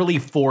literally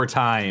 4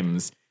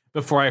 times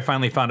before I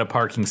finally found a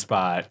parking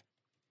spot.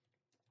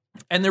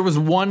 And there was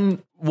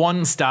one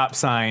stop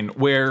sign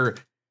where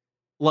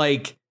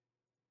like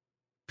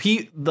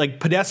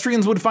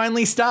pedestrians would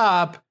finally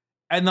stop,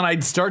 and then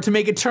I'd start to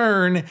make a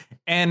turn,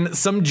 and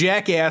some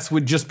jackass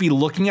would just be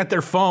looking at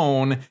their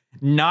phone,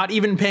 not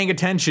even paying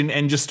attention,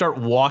 and just start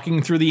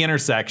walking through the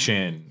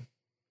intersection.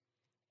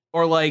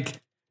 Or like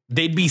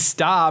they'd be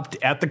stopped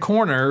at the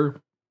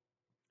corner.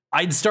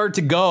 I'd start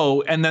to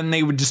go, and then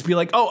they would just be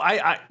like, "Oh,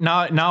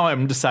 now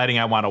I'm deciding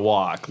I want to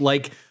walk."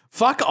 Like,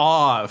 fuck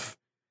off.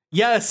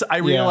 Yes, I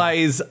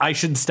realize I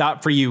should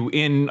stop for you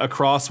in a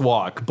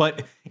crosswalk,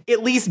 but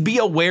at least be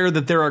aware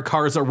that there are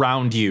cars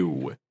around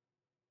you.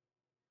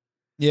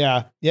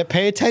 Yeah.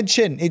 Pay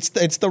attention. It's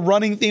the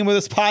running theme of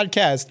this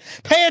podcast.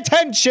 Pay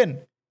attention.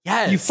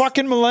 Yes. You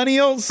fucking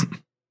millennials.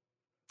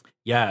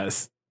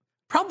 Yes.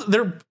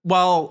 Probably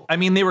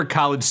they were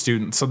college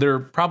students, so they're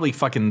probably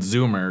fucking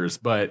Zoomers,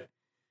 but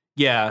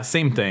yeah,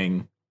 same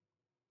thing.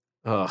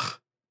 Ugh.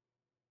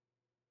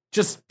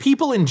 Just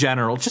people in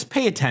general, just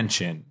pay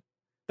attention.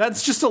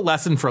 That's just a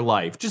lesson for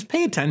life. Just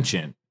pay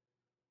attention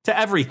to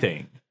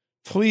everything.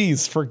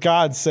 Please, for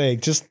God's sake,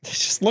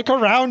 just look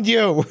around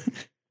you.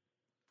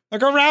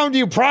 Look around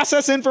you.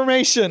 Process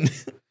information.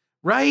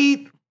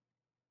 Right?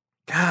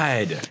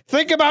 God.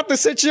 Think about the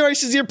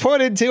situations you're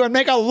put into and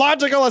make a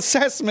logical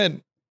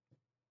assessment.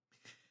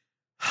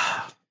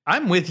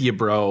 I'm with you,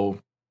 bro.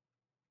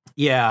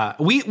 Yeah,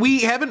 we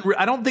haven't.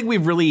 I don't think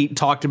we've really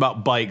talked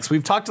about bikes.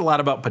 We've talked a lot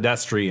about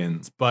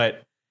pedestrians,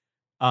 but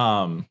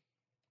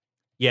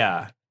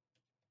yeah,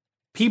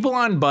 people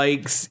on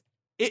bikes.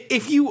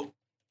 If you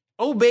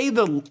obey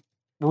the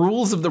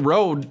rules of the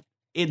road,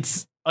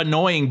 it's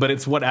annoying, but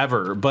it's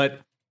whatever.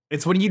 But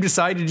it's when you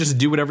decide to just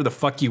do whatever the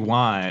fuck you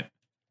want.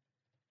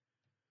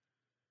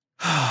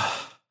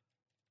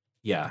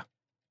 Yeah.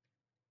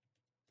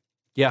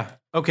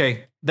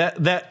 Okay.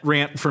 That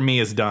rant for me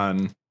is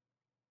done.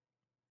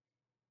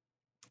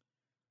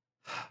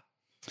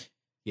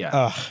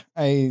 Yeah.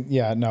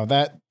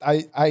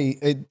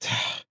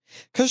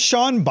 Because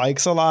Sean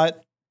bikes a lot.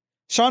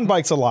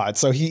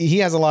 So he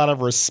has a lot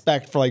of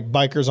respect for like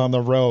bikers on the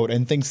road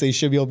and thinks they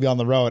should be able to be on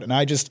the road. And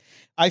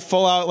I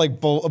full out like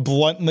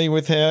bluntly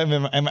with him,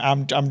 and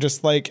I'm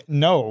just like,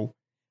 no,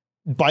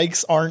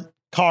 bikes aren't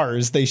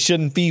cars. They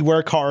shouldn't be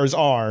where cars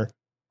are.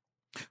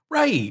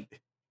 Right.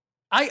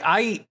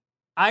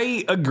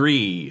 I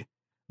agree.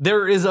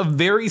 There is a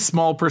very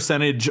small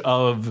percentage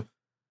of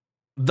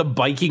the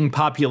biking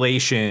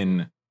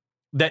population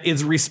that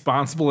is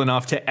responsible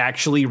enough to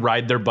actually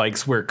ride their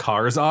bikes where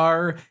cars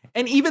are.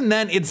 And even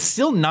then, it's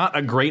still not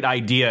a great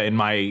idea in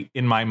my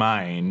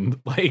mind.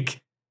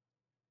 Like,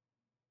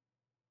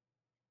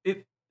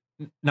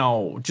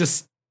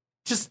 just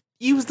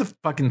use the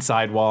fucking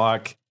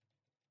sidewalk.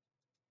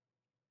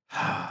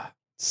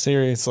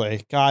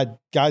 Seriously,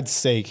 God's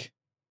sake.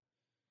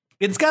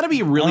 It's got to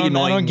be really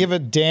annoying. I don't give a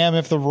damn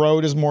if the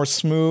road is more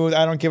smooth.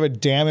 I don't give a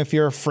damn if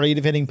you're afraid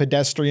of hitting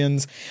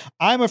pedestrians.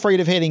 I'm afraid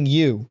of hitting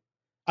you.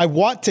 I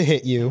want to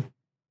hit you,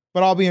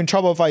 but I'll be in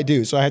trouble if I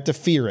do, so I have to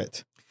fear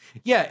it.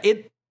 Yeah,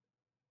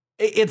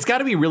 it's got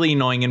to be really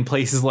annoying in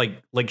places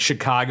like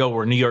Chicago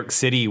or New York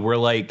City, where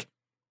like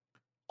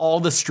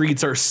all the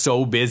streets are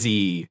so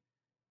busy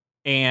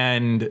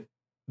and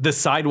the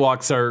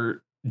sidewalks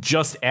are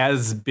just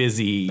as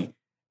busy,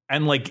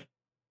 and like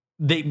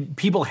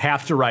people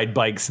have to ride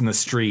bikes in the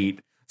street,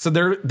 so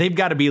they've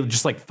got to be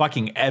just like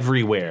fucking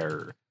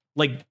everywhere,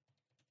 like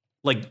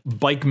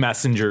bike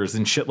messengers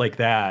and shit like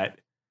that.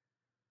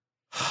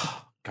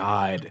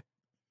 God.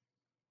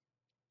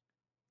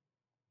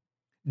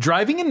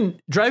 Driving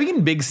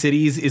in big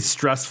cities is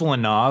stressful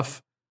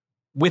enough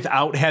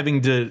without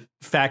having to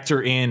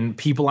factor in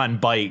people on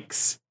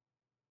bikes.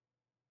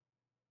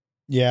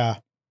 Yeah.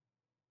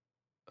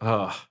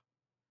 Ugh.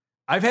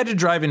 I've had to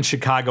drive in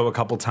Chicago a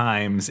couple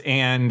times,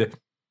 and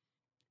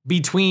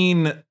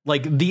between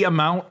like the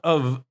amount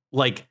of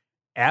like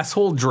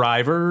asshole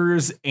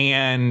drivers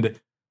and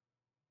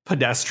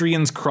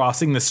pedestrians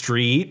crossing the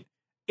street,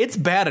 it's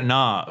bad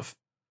enough.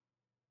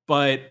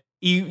 But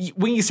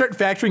when you start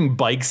factoring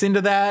bikes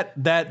into that,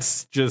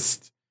 that's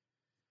just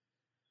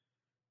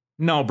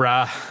no,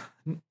 brah.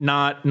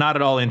 Not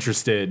at all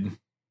interested.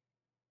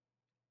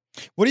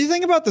 What do you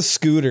think about the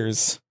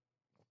scooters?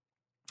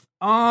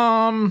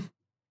 They're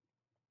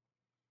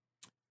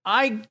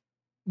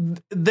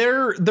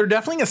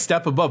definitely a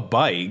step above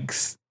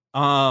bikes.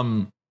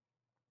 They're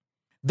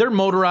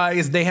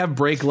motorized. They have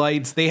brake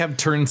lights. They have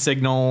turn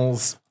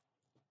signals.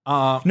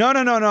 No.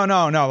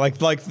 Like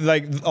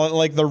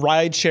the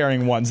ride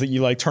sharing ones that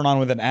you like turn on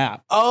with an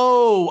app.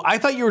 Oh, I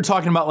thought you were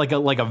talking about like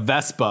a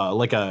Vespa,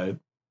 like a.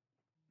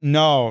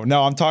 No,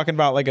 I'm talking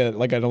about like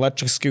an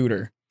electric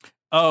scooter.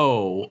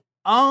 Oh,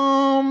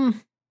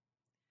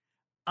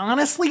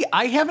 honestly,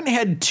 I haven't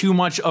had too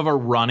much of a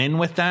run-in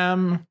with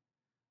them,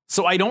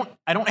 so I don't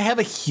have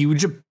a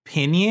huge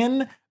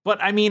opinion.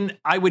 But I mean,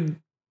 I would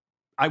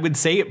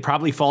say it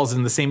probably falls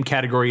in the same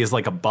category as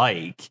like a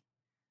bike.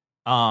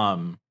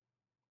 Where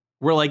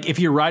like if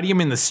you're riding them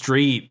in the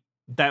street,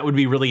 that would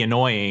be really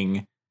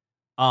annoying.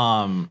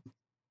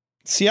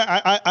 See,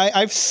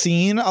 I've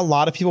seen a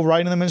lot of people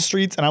riding them in the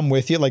streets, and I'm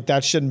with you. Like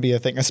that shouldn't be a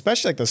thing,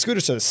 especially like the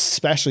scooters.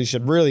 Especially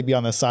should really be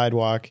on the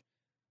sidewalk.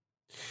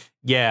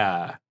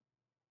 Yeah.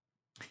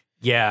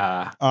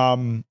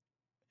 But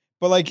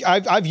like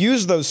I've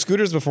used those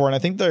scooters before, and I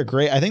think they're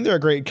great. I think they're a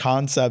great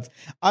concept.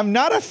 I'm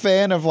not a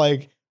fan of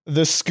like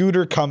the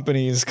scooter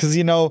companies because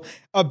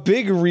a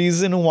big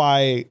reason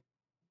why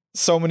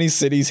so many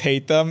cities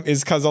hate them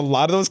is because a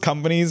lot of those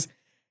companies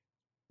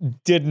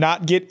did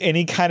not get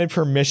any kind of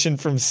permission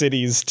from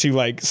cities to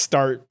like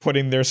start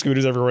putting their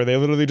scooters everywhere. They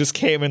literally just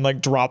came and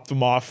like dropped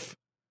them off.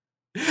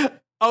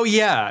 Oh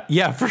yeah,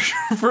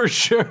 for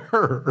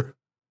sure.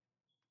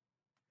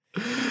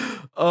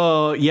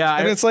 Oh yeah,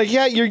 and it's like,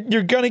 yeah,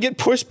 you're gonna get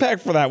pushback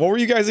for that. What were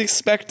you guys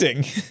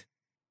expecting?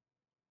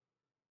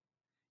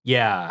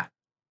 Yeah,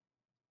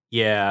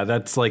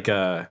 that's like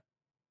a.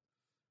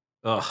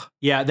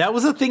 Yeah, that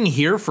was a thing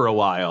here for a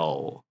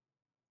while.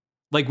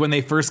 Like when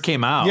they first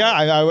came out. Yeah,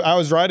 I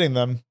was riding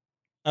them.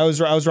 I was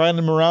riding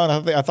them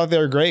around. I thought they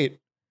were great.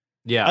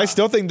 Yeah, I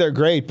still think they're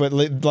great, but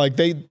like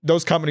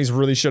those companies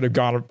really should have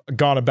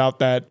gone about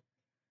that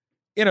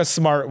in a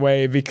smart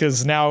way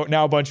because now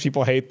a bunch of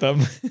people hate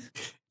them.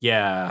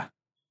 Yeah.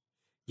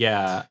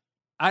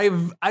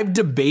 I've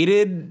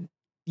debated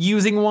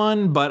using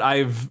one, but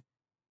I've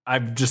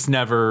just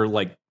never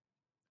like,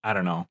 I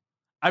don't know.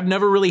 I've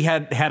never really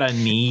had a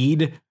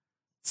need.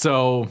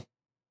 So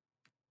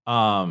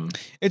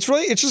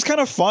it's just kind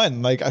of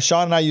fun. Like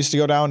Sean and I used to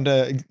go down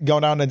to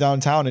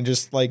downtown and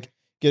just like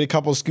get a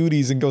couple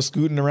scooties and go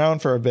scooting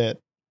around for a bit.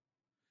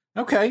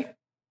 Okay.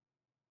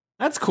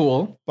 That's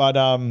cool. But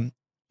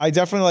I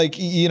definitely like,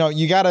 you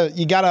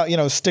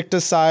gotta, stick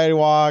to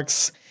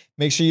sidewalks,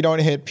 make sure you don't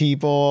hit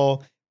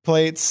people,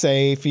 play it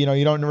safe. You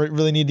don't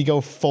really need to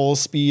go full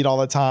speed all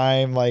the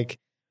time. Like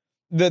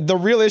the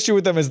real issue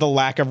with them is the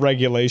lack of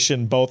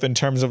regulation, both in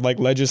terms of like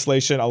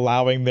legislation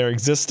allowing their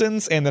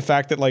existence and the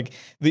fact that like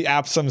the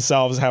apps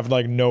themselves have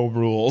like no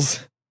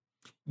rules.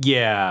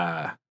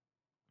 Yeah.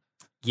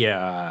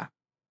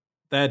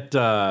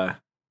 That,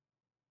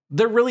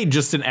 they're really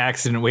just an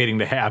accident waiting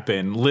to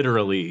happen,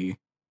 literally.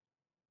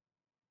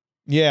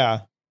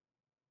 Yeah.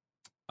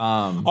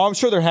 I'm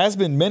sure there has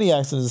been many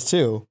accidents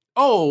too.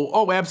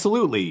 Oh,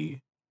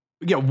 absolutely.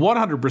 Yeah,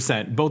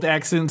 100%. Both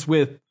accidents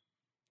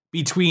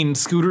between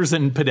scooters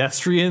and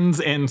pedestrians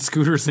and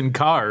scooters and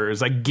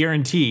cars, I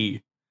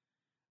guarantee.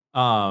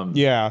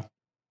 Yeah.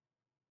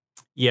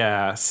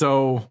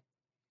 So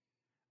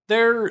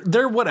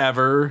they're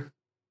whatever.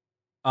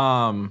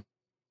 But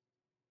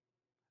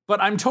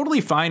I'm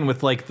totally fine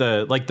with like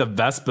the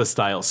Vespa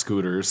style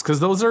scooters because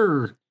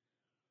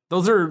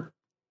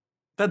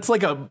that's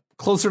like a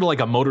closer to like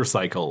a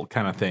motorcycle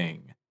kind of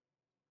thing.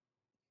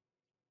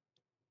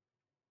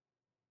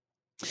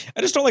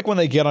 I just don't like when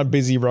they get on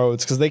busy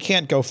roads because they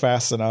can't go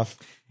fast enough.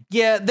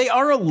 Yeah, they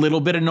are a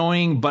little bit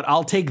annoying, but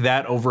I'll take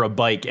that over a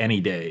bike any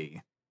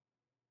day.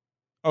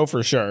 Oh,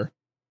 for sure.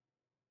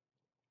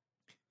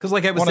 Because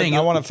like I was saying,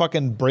 I want to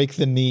fucking break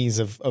the knees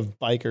of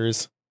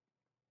bikers.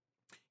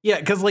 Yeah,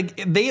 because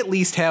like they at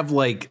least have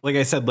like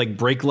I said, like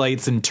brake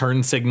lights and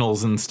turn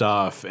signals and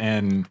stuff,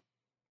 and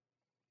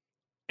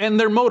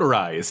they're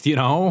motorized,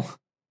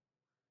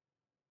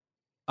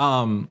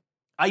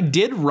 I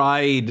did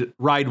ride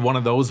one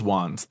of those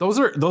once. Those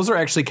are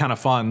actually kind of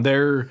fun.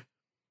 They're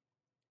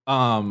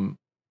a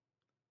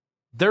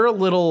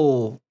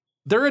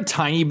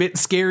tiny bit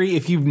scary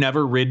if you've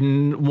never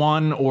ridden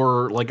one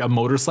or like a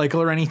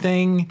motorcycle or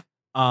anything.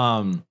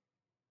 Like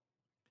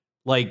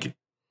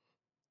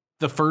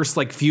the first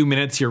like few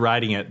minutes you're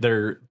riding it,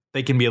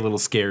 they can be a little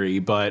scary,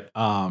 but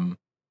after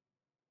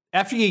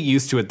you get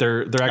used to it,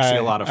 they're actually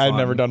a lot of fun. I've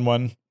never done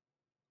one.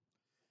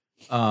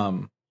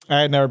 I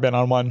had never been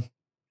on one.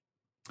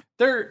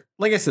 they're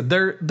like I said,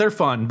 they're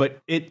fun,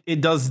 but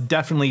it does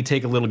definitely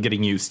take a little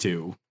getting used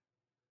to.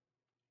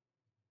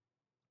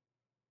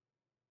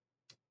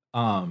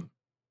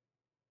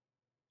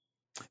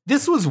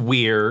 This was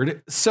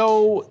weird.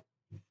 So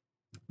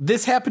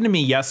this happened to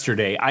me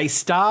yesterday. I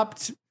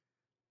stopped.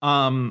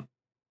 I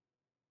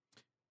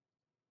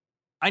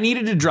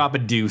needed to drop a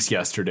deuce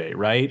yesterday,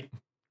 right?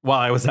 While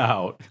I was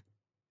out.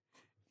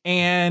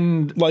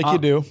 And like you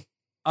do.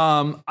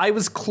 I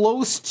was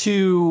close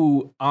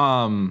to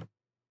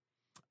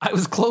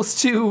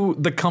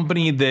the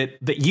company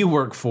that you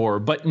work for,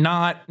 but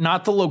not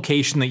the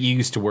location that you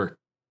used to work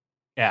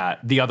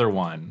at, the other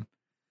one.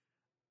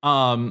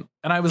 And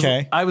I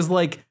was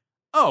like,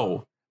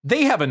 oh,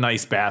 they have a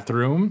nice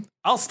bathroom.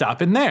 I'll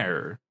stop in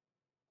there.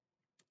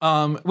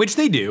 Which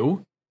they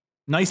do.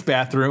 Nice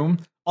bathroom.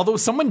 Although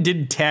someone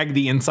did tag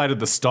the inside of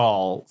the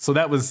stall, so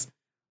that was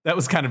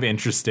kind of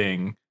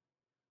interesting.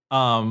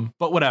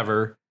 But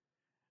whatever.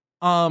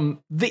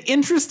 The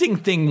interesting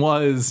thing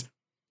was,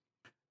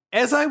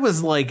 as I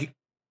was like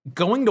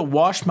going to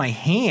wash my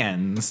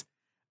hands,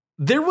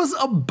 there was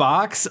a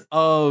box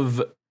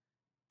of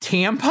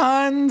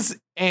tampons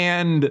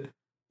and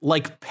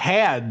like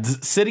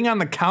pads sitting on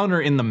the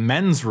counter in the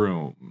men's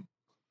room.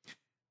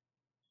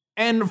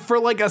 And for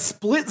like a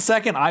split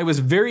second, I was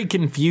very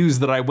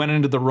confused that I went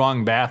into the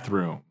wrong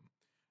bathroom.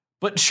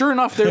 But sure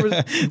enough, there was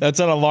that's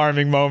an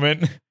alarming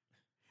moment.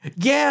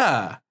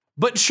 Yeah.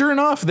 But sure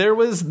enough, there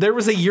was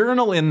a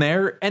urinal in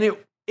there, and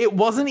it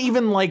wasn't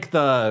even like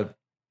the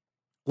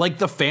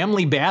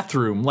family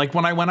bathroom. Like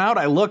when I went out,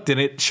 I looked, and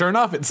it sure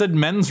enough, it said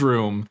men's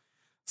room.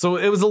 So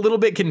it was a little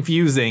bit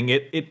confusing.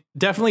 It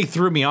definitely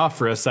threw me off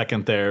for a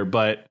second there,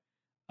 but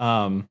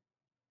I'm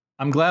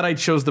glad I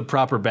chose the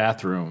proper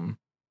bathroom.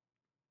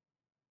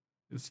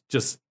 It's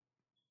just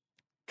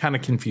kind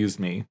of confused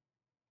me.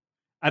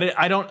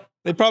 I don't.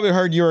 They probably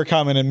heard you were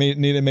coming and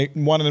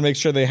wanted to make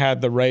sure they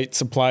had the right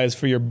supplies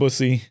for your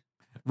bussy.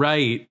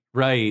 Right.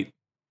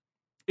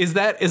 Is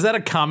that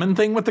a common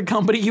thing with the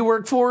company you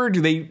work for?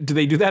 Do they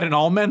do that in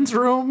all men's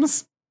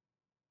rooms?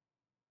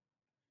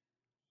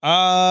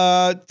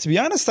 To be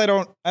honest, I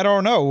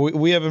don't know.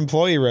 We have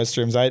employee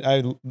restrooms.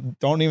 I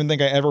don't even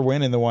think I ever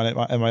went in the one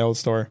at my old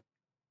store.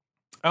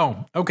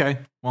 Oh, okay.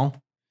 Well,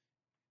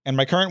 and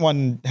my current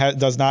one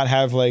does not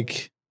have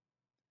like.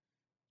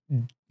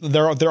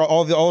 They're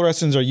all the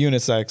restrooms are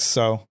unisex,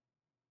 so.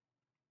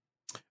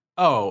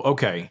 Oh,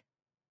 okay.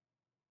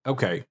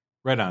 Okay,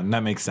 right on.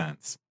 That makes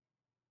sense.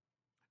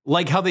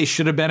 Like how they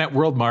should have been at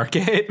World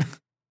Market,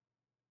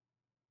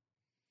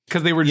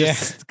 because they were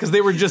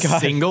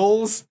just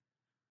singles.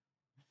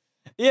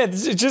 Yeah,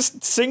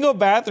 just single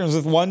bathrooms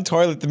with one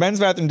toilet. The men's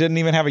bathroom didn't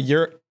even have a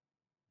urinal.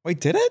 Wait,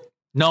 did it?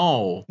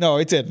 No,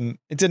 it didn't.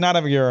 It did not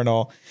have a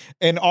urinal.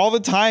 And all the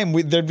time,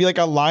 there'd be like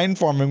a line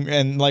for them,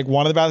 and like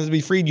one of the bathrooms would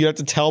be free. You'd have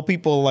to tell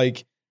people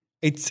like,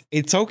 it's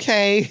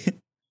okay.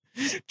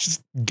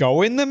 Just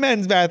go in the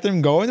men's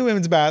bathroom, go in the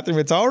women's bathroom.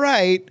 It's all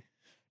right.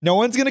 No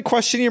one's going to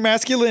question your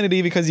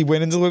masculinity because you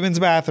went into the women's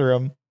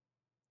bathroom.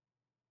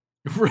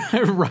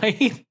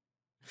 Right?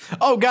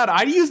 Oh, God,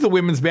 I use the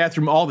women's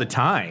bathroom all the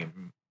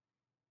time.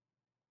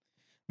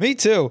 Me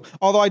too.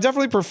 Although I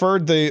definitely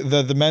preferred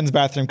the men's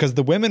bathroom because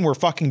the women were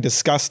fucking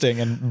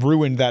disgusting and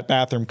ruined that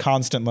bathroom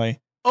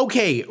constantly.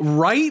 Okay,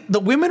 right? The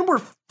women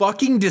were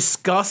fucking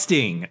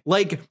disgusting.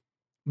 Like,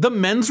 the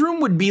men's room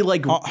would be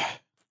like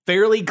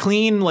fairly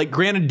clean. Like,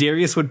 granted,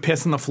 Darius would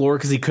piss on the floor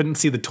because he couldn't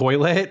see the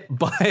toilet.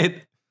 But,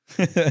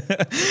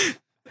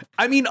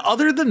 I mean,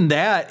 other than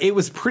that, it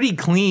was pretty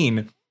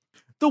clean.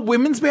 The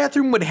women's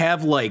bathroom would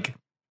have like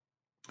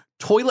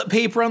toilet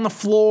paper on the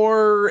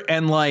floor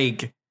and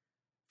like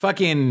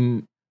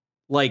fucking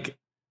like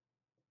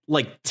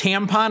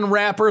tampon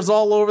wrappers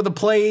all over the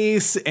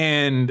place,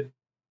 and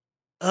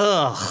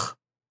it's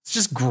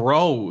just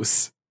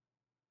gross.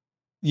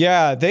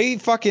 Yeah, they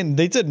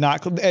did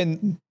not,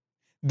 and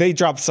they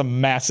dropped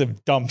some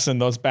massive dumps in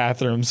those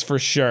bathrooms for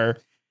sure.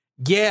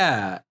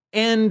 Yeah,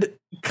 and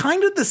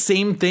kind of the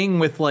same thing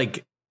with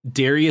like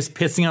Darius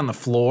pissing on the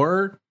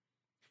floor.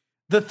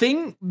 The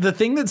thing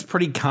that's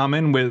pretty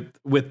common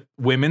with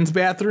women's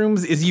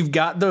bathrooms is you've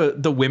got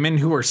the women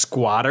who are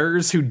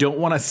squatters who don't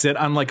want to sit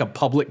on like a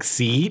public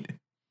seat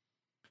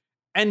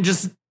and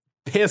just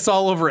piss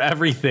all over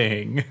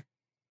everything.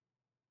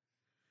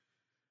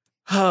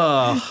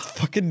 It's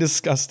fucking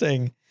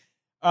disgusting.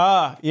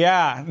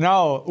 Yeah,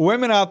 no,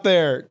 women out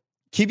there,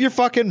 keep your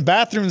fucking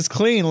bathrooms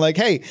clean. Like,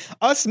 hey,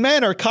 us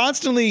men are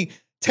constantly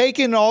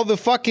taking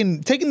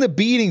the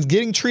beatings,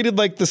 getting treated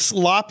like the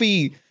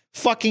sloppy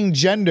fucking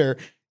gender.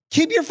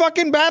 Keep your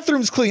fucking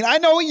bathrooms clean. I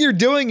know what you're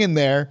doing in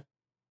there.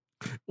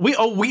 We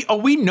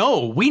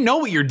know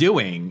what you're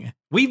doing.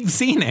 We've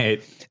seen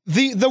it.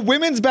 The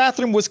women's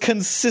bathroom was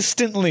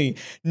consistently,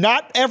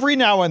 not every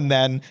now and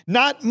then,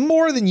 not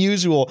more than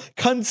usual,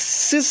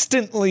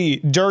 consistently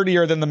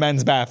dirtier than the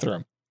men's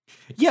bathroom.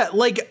 Yeah,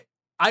 like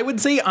I would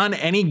say on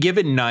any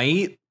given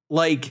night,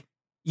 like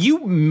you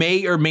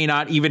may or may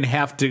not even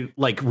have to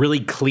like really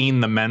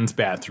clean the men's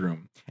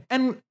bathroom.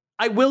 And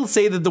I will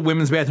say that the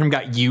women's bathroom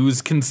got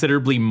used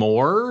considerably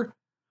more,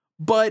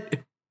 but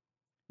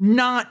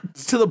not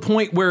to the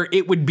point where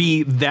it would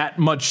be that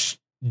much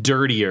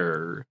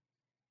dirtier.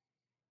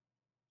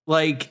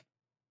 Like,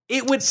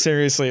 it would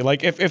seriously,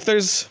 like if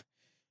there's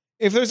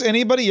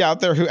anybody out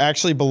there who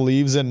actually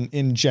believes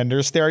in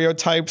gender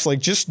stereotypes, like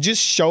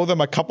just show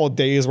them a couple of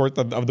days worth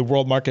of the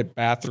world market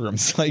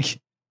bathrooms. Like,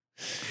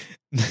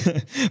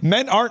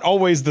 men aren't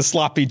always the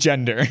sloppy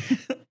gender.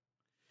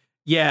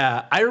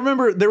 Yeah, I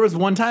remember there was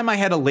one time I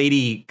had a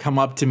lady come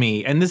up to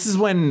me, and this is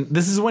when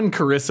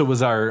Carissa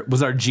was our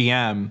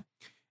GM,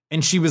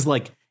 and she was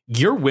like,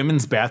 "Your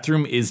women's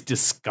bathroom is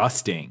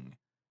disgusting."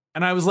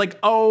 And I was like,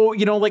 "Oh,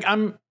 like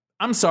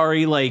I'm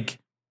sorry, like,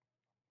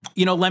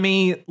 let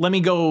me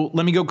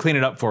go clean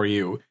it up for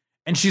you."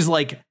 And she's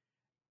like,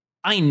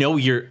 I know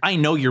your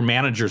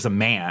manager's a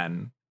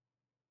man."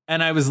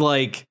 And I was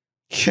like,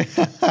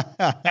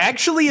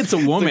 actually, it's a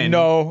woman. Like,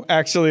 no,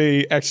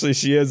 actually,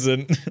 she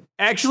isn't.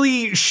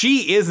 Actually,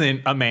 she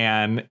isn't a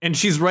man, and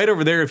she's right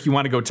over there if you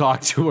want to go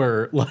talk to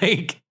her.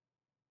 Like,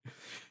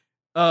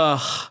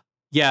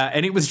 yeah,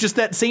 and it was just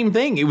that same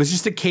thing. It was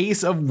just a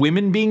case of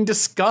women being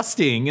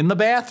disgusting in the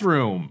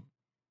bathroom.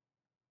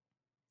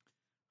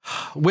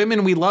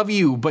 Women, we love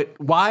you, but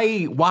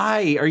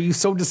why are you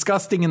so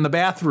disgusting in the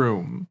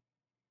bathroom?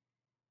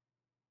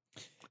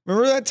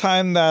 Remember that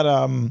time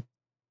that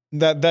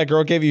that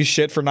girl gave you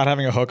shit for not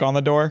having a hook on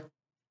the door?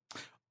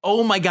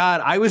 Oh my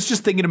God. I was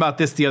just thinking about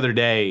this the other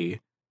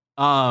day.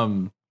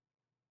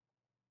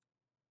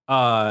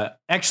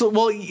 Actually,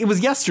 well, it was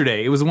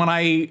yesterday. It was when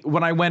I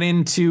went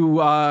in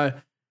to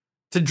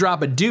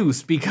drop a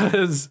deuce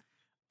because,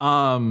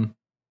 I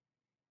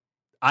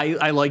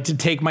like to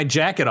take my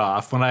jacket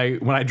off when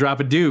I drop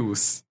a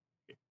deuce.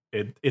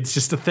 It's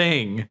just a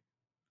thing.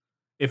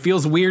 It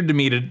feels weird to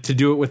me to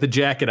do it with a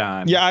jacket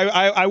on. Yeah,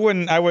 I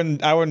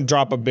wouldn't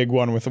drop a big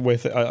one with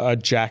a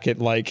jacket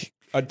like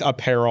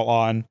apparel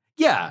on.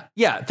 Yeah,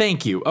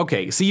 thank you.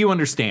 Okay, so you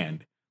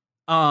understand.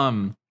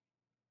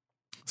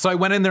 So I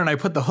went in there and I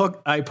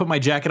put my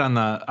jacket on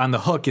the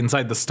hook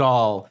inside the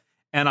stall,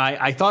 and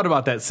I thought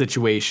about that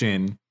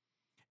situation,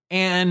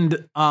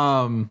 and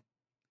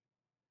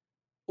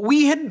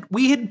we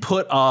had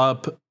put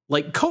up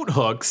like coat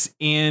hooks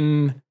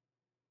in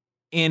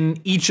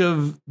each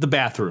of the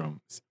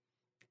bathrooms,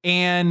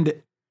 and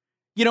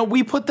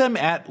we put them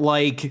at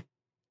like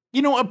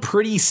a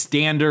pretty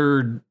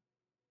standard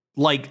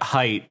like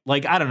height.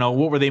 Like, I don't know,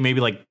 what were they, maybe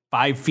like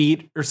 5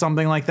 feet or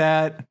something like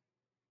that?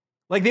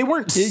 Like, they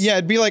weren't. Yeah,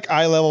 it'd be like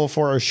eye level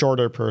for a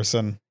shorter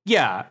person.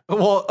 Yeah.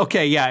 Well,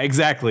 okay. Yeah,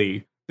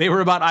 exactly. They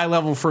were about eye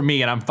level for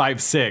me, and I'm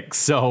 5'6".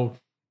 So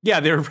yeah,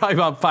 they were probably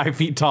about 5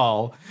 feet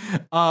tall.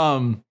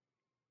 And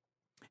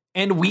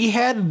we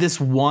had this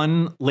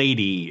one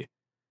lady.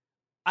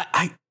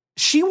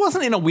 She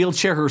wasn't in a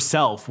wheelchair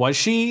herself, was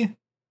she?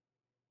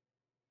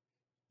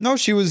 No,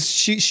 she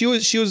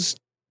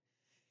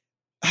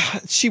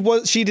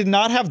did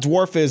not have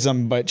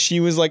dwarfism, but she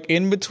was like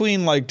in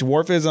between like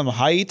dwarfism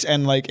height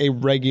and like a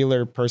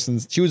regular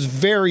person's. She was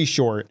very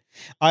short.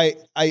 I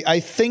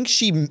think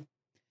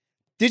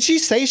did she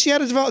say she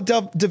had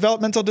a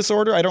developmental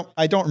disorder? I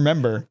don't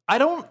remember. I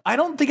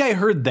don't think I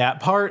heard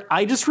that part.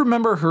 I just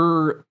remember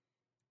her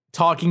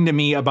talking to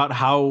me about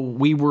how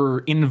we were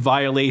in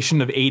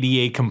violation of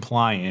ADA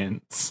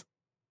compliance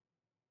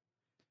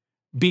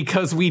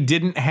because we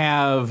didn't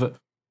have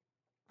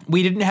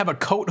a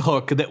coat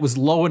hook that was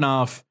low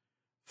enough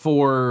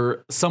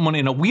for someone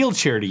in a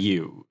wheelchair to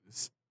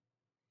use.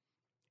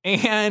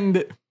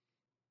 And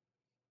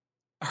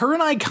her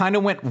and I kind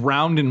of went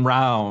round and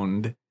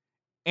round,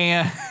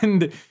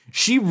 and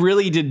she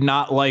really did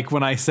not like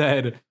when I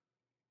said,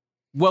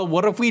 well,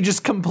 what if we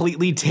just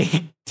completely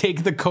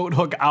take the coat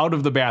hook out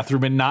of the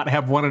bathroom and not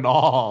have one at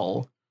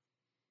all?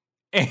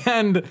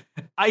 And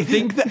I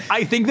think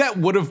that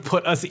would have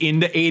put us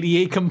into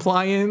ADA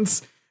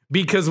compliance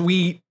because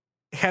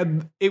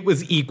it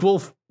was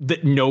equal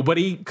that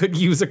nobody could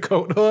use a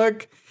coat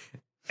hook,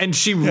 and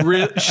she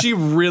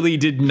really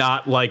did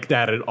not like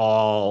that at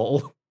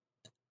all.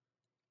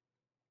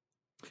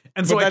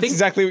 And so I think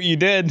exactly what you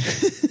did.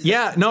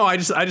 Yeah, no, I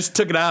just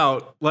took it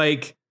out.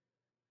 Like,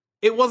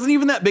 it wasn't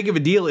even that big of a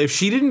deal if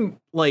she didn't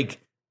like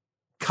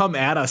come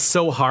at us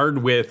so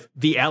hard with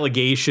the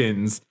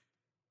allegations.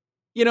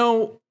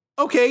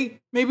 Okay,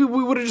 maybe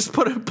we would have just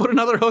put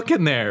another hook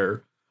in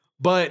there.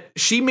 But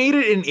she made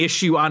it an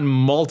issue on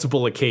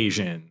multiple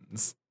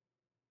occasions.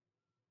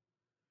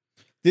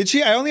 Did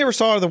she? I only ever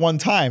saw her the one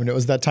time, and it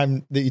was that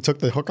time that you took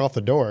the hook off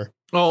the door.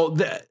 Oh,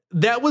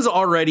 that was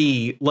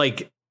already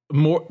like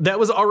more. That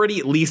was already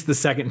at least the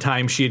second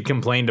time she had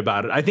complained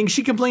about it. I think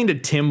she complained to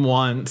Tim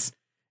once,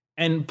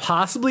 and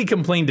possibly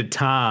complained to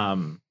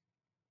Tom.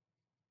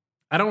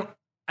 I don't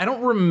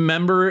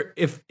remember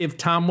if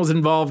Tom was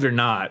involved or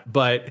not,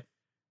 but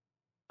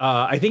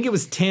I think it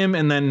was Tim,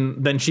 and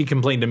then she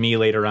complained to me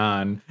later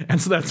on,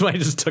 and so that's why I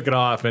just took it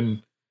off,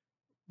 and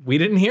we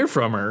didn't hear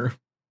from her.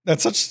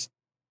 That's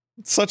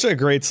such a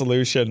great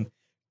solution,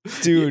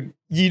 dude.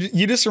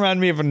 You just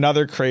reminded me of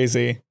another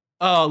crazy.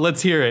 Oh,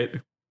 let's hear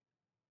it.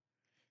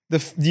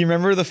 Do you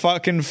remember the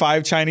fucking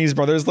 5 Chinese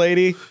brothers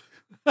lady?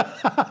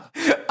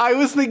 I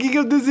was thinking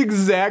of this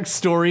exact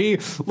story,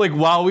 like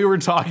while we were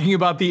talking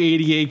about the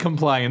ADA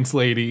compliance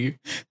lady.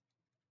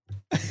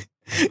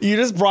 You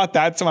just brought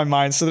that to my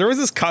mind. So there was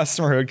this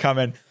customer who would come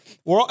in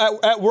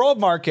at World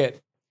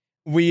Market.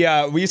 We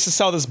used to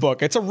sell this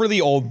book. It's a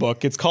really old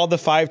book. It's called The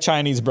 5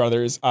 Chinese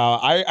Brothers.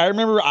 I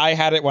remember I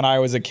had it when I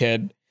was a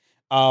kid.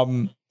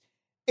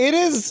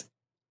 It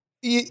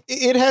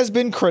has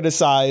been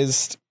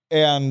criticized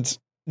and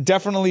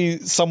definitely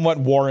somewhat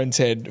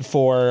warranted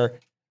for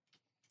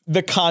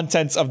the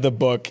contents of the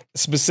book,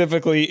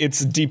 specifically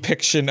its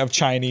depiction of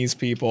Chinese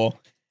people.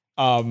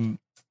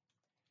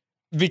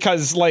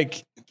 Because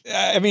like,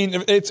 I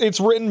mean, it's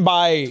written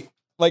by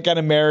like an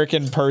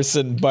American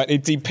person, but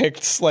it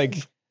depicts like,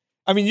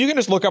 I mean, you can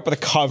just look up at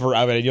the cover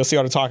of it and you'll see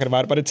what I'm talking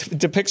about. But it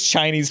depicts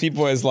Chinese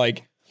people as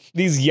like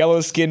these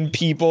yellow skinned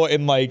people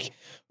in like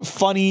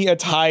funny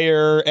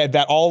attire and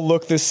that all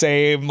look the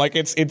same. Like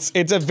it's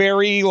a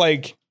very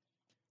like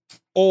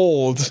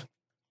old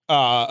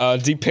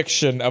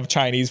depiction of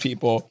Chinese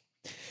people.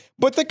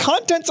 But the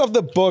contents of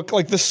the book,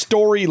 like the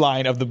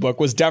storyline of the book,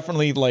 was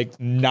definitely like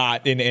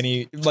not in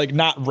any like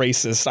not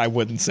racist, I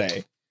wouldn't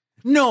say.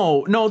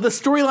 No, the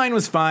storyline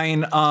was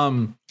fine.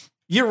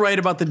 You're right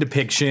about the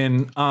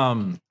depiction.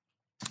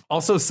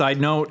 Also,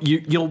 side note,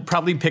 you'll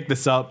probably pick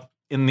this up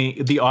in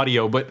the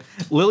audio, but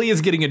Lily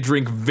is getting a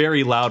drink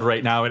very loud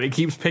right now, and it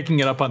keeps picking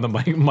it up on the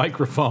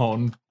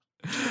microphone.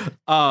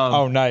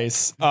 Oh,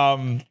 nice.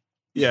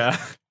 Yeah.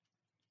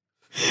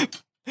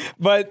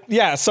 But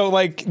yeah, so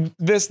like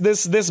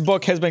this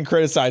book has been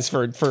criticized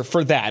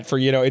for that, for,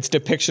 you know, its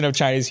depiction of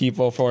Chinese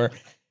people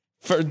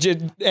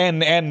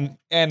and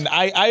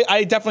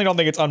I definitely don't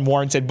think it's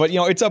unwarranted, but you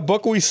know, it's a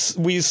book we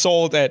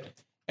sold at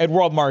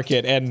World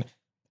Market, and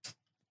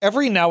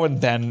every now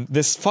and then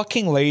this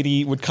fucking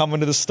lady would come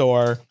into the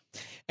store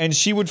and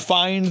she would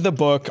find the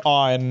book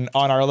on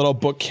our little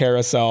book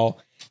carousel,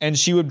 and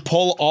she would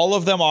pull all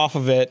of them off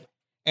of it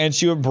and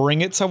she would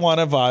bring it to one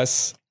of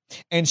us.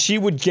 And she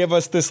would give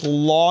us this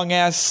long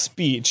ass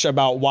speech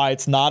about why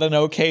it's not an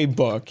okay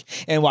book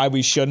and why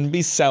we shouldn't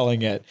be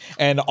selling it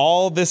and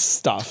all this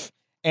stuff.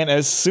 And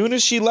as soon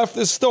as she left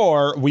the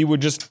store, we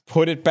would just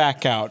put it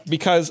back out.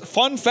 Because,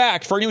 fun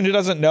fact, for anyone who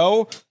doesn't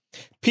know,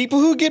 people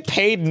who get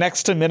paid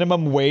next to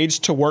minimum wage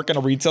to work in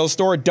a retail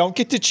store don't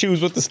get to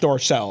choose what the store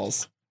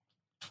sells.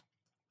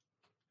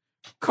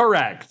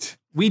 Correct.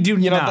 We do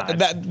not.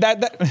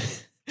 That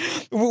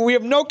we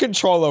have no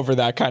control over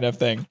that kind of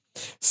thing.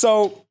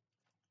 So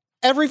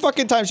every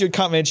fucking time she would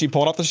come in, she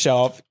pulled off the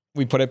shelf,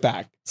 we put it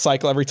back.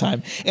 Cycle every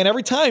time. And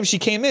every time she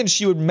came in,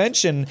 she would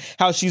mention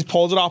how she's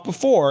pulled it off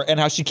before and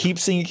how she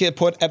keeps seeing it get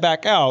put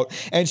back out.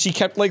 And she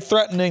kept like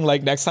threatening,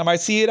 like, next time I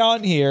see it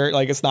on here,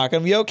 like, it's not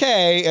going to be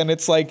okay. And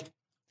it's like,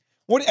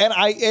 what?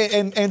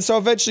 And so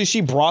eventually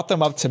she brought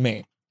them up to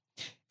me.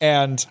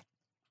 And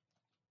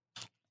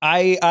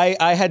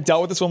I had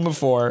dealt with this one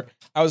before.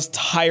 I was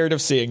tired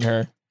of seeing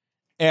her.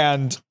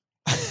 And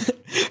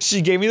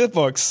she gave me the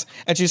books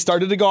and she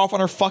started to go off on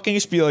her fucking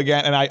spiel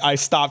again. And I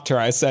stopped her.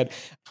 I said,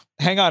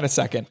 hang on a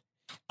second.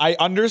 I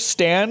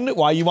understand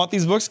why you want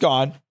these books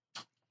gone.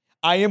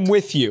 I am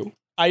with you.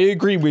 I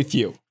agree with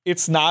you.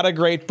 It's not a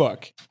great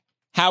book.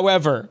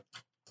 However,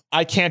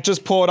 I can't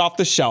just pull it off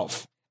the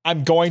shelf.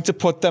 I'm going to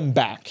put them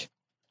back.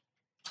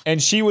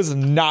 And she was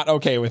not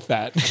okay with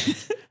that.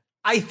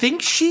 I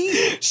think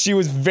she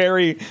was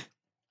very...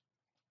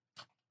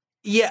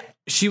 Yeah,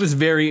 she was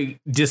very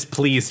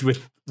displeased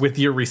with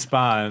your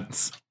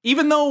response,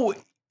 even though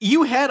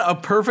you had a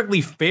perfectly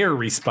fair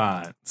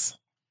response.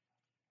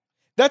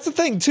 That's the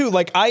thing, too.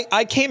 Like,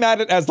 I came at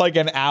it as, like,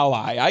 an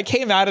ally. I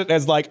came at it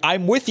as, like,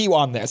 I'm with you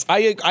on this.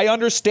 I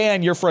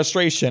understand your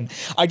frustration.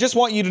 I just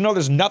want you to know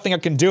there's nothing I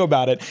can do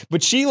about it.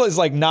 But she was,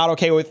 like, not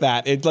okay with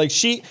that. It, like,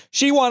 she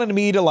wanted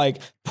me to, like,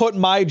 put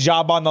my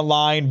job on the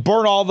line,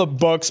 burn all the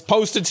books,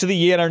 post it to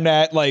the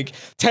internet, like,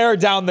 tear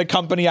down the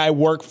company I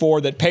work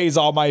for that pays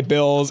all my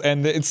bills.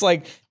 And it's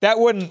like, that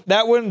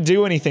wouldn't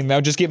do anything. That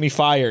would just get me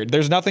fired.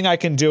 There's nothing I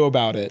can do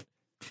about it.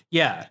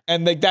 Yeah.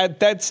 And, like,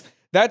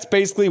 that's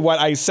basically what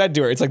I said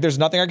to her. It's like, there's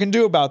nothing I can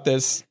do about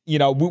this. You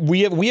know,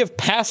 we have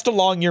passed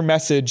along your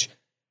message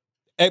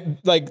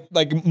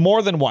like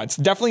more than once.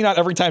 Definitely not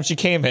every time she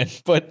came in,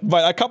 but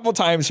a couple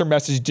times her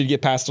message did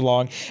get passed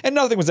along and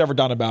nothing was ever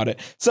done about it.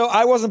 So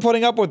I wasn't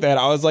putting up with that.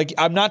 I was like,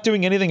 I'm not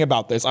doing anything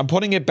about this. I'm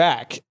putting it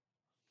back.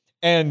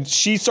 And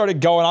she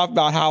started going off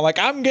about how, like,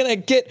 I'm going to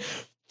get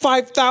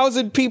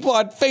 5,000 people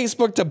on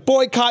Facebook to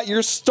boycott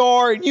your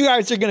store and you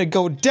guys are going to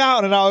go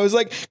down. And I was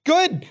like,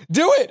 good,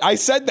 do it. I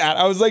said that.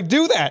 I was like,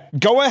 do that.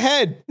 Go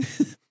ahead.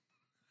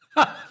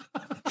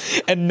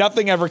 And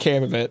nothing ever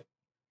came of it.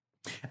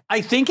 I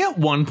think at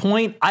one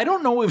point, I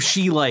don't know if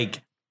she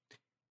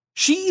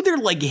either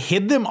like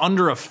hid them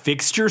under a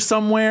fixture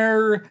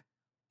somewhere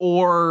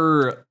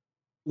or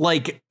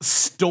like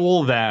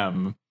stole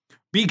them,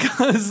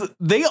 because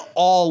they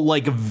all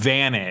like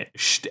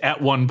vanished at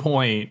one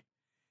point.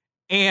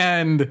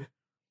 And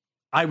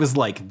I was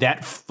like,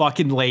 that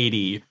fucking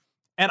lady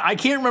And I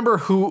can't remember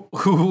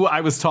who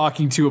I was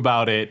talking to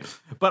about it,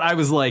 but I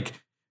was like,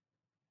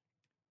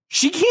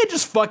 she can't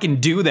just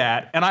fucking do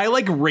that. And I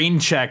like rain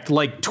checked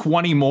like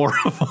 20 more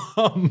of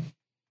them.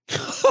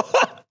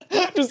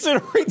 Just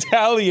in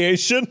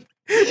retaliation.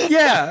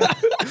 Yeah.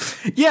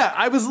 Yeah,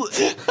 I was,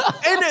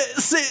 and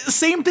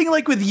same thing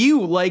like with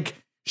you. Like,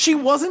 she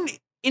wasn't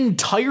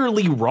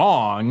entirely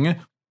wrong,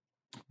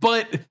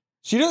 but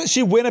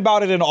she went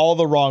about it in all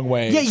the wrong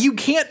ways. yeah, you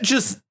can't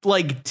just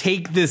like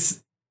take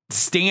this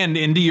stand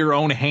into your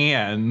own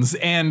hands,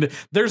 and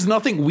there's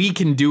nothing we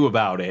can do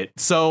about it.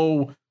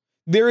 So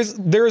there's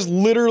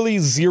literally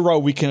zero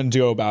we can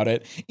do about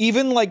it.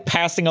 Even like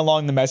passing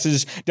along the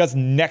message does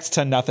next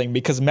to nothing,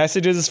 because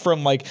messages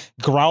from like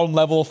ground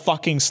level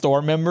fucking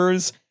store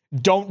members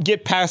don't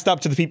get passed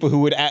up to the people who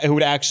would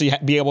actually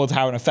be able to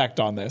have an effect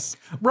on this.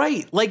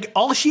 Right. Like,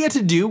 all she had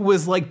to do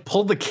was like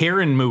pull the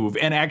Karen move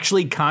and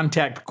actually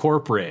contact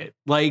corporate.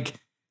 Like,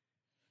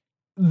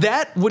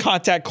 that would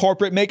contact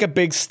corporate, make a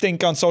big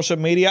stink on social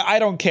media. I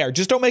don't care.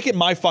 Just don't make it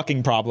my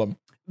fucking problem.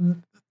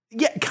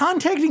 Yeah,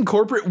 contacting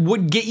corporate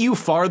would get you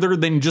farther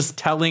than just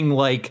telling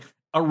like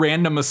a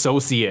random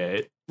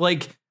associate.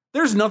 Like,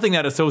 there's nothing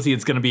that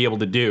associate's going to be able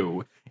to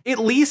do. At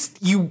least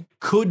you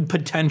could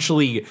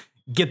potentially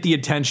get the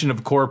attention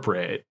of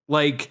corporate.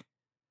 Like,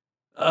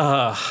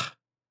 that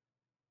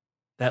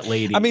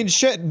lady. I mean,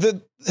 shit.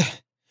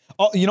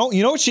 You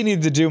know what she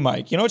needed to do,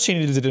 Mike? You know what she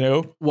needed to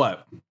do?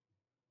 What?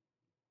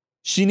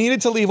 She needed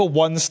to leave a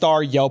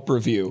 1-star Yelp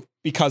review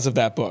because of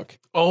that book.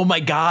 Oh my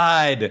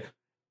God.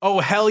 Oh,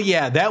 hell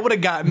yeah. That would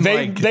have gotten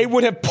they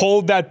would have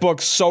pulled that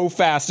book so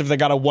fast if they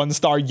got a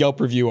 1-star Yelp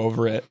review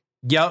over it.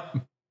 Yep.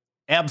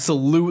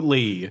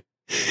 Absolutely.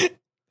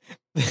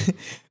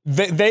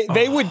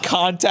 They would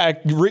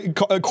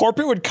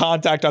corporate would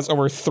contact us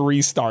over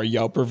 3-star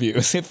Yelp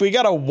reviews. If we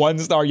got a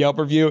 1-star Yelp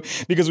review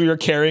because we were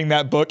carrying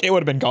that book, it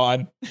would have been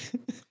gone.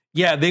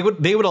 Yeah, they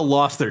would have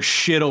lost their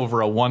shit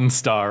over a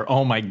 1-star.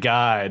 Oh my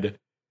God.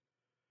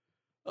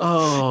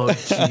 Oh,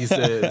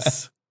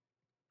 Jesus.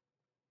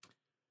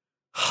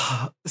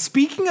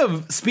 Speaking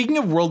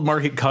of world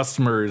market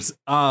customers,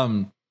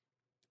 I've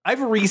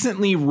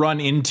recently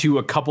run into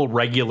a couple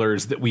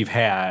regulars that we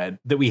had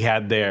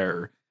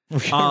there.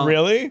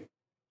 Really?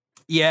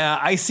 Yeah,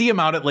 I see them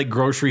out at like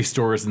grocery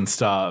stores and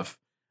stuff.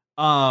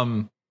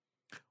 One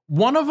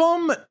of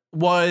them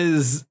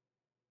was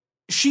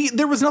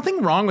there was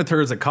nothing wrong with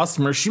her as a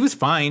customer. She was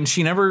fine.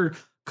 She never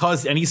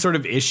caused any sort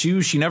of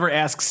issue. She never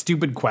asked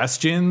stupid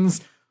questions,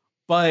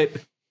 but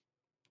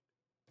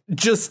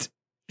just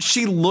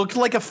she looked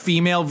like a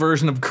female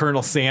version of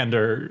Colonel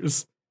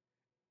Sanders.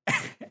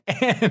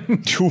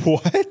 And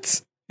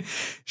what?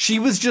 She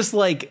was just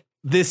like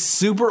this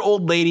super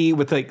old lady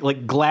with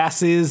like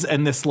glasses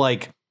and this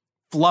like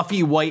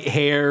fluffy white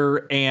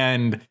hair,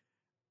 and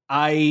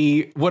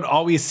I would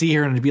always see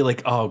her and be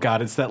like, oh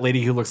God, it's that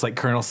lady who looks like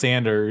Colonel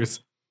Sanders.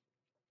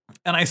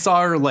 And I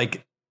saw her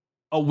like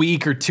a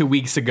week or 2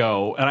 weeks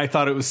ago, and I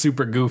thought it was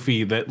super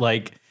goofy that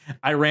like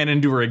I ran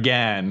into her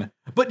again.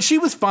 But she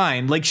was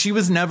fine. Like, she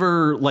was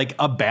never like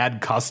a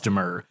bad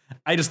customer.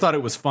 I just thought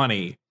it was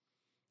funny.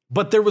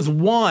 But there was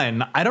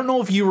one, I don't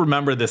know if you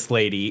remember this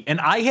lady, and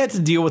I had to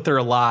deal with her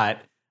a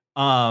lot.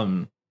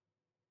 Because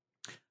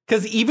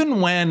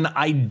even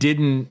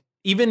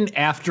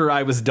after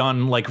I was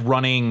done like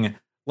running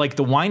like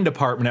the wine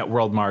department at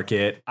World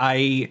Market,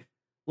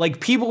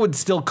 people would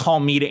still call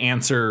me to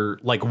answer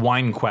like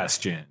wine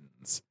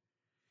questions.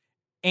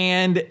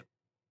 And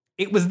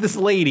it was this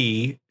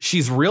lady.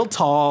 She's real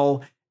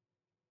tall.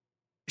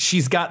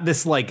 She's got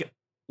this like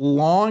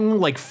long,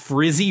 like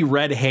frizzy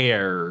red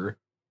hair.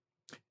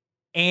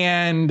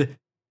 And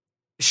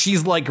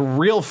she's like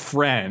real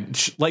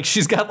French. Like,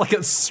 she's got like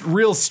a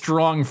real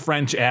strong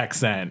French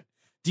accent.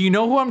 Do you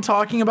know who I'm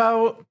talking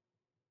about?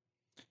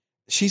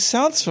 She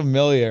sounds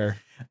familiar.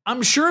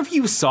 I'm sure if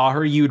you saw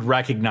her, you'd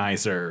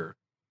recognize her.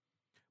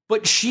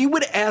 But she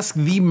would ask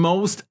the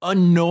most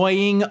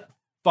annoying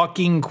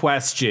fucking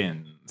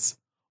questions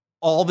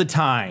all the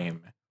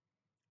time.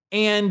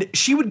 And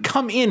she would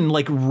come in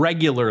like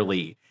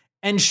regularly.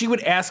 And she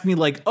would ask me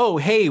like, oh,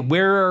 hey,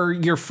 where are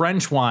your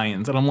French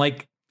wines? And I'm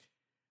like,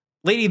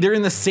 lady, they're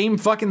in the same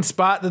fucking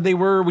spot that they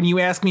were when you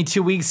asked me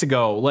 2 weeks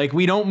ago. Like,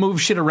 we don't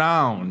move shit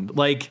around.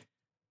 Like,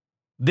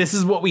 this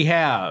is what we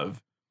have.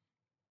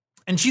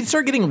 And she'd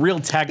start getting real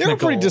technical. They were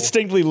pretty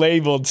distinctly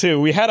labeled, too.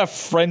 We had a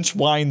French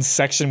wine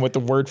section with the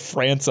word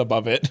France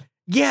above it.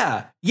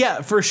 Yeah,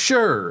 for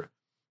sure.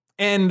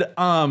 And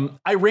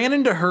I ran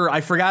into her.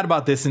 I forgot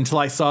about this until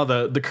I saw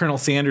the Colonel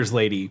Sanders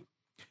lady.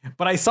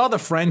 But I saw the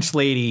French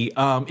lady.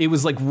 It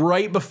was like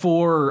right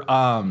before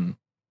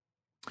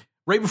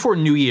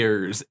New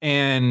Year's,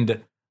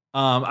 and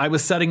I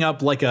was setting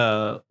up like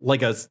a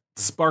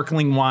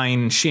sparkling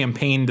wine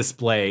champagne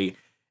display,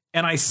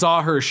 and I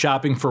saw her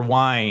shopping for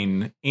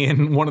wine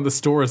in one of the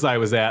stores I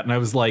was at, and I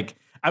was like,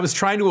 I was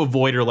trying to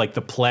avoid her like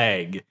the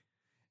plague,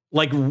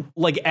 like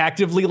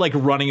actively like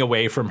running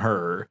away from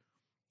her.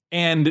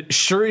 And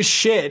sure as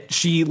shit,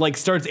 she like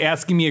starts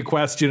asking me a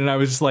question, and I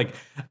was just like,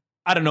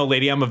 I don't know,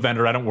 lady, I'm a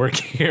vendor. I don't work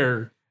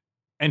here.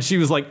 And she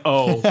was like,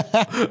 oh,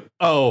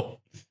 oh,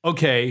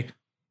 okay.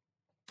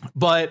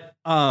 But,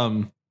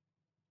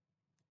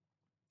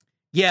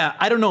 yeah,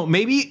 I don't know.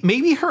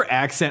 Maybe her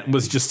accent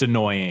was just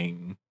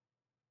annoying.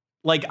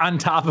 Like on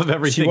top of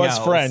everything else. She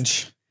was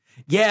French.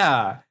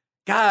 Yeah.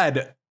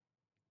 God.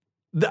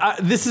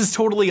 This is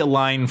totally a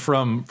line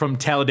from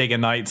Talladega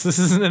Nights. This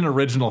isn't an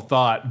original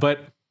thought, but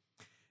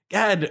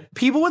God,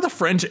 people with a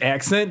French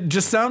accent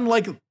just sound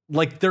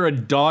like they're a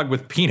dog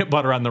with peanut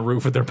butter on the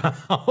roof of their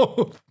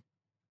mouth.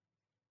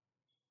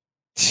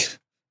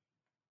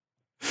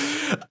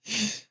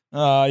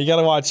 You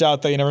gotta watch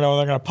out though. You never know when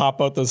they're gonna pop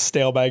out those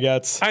stale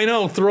baguettes. I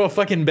know. Throw a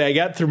fucking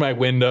baguette through my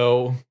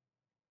window.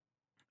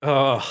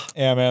 Ugh.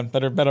 Yeah, man.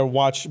 Better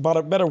watch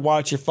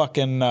your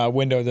fucking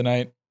window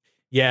tonight.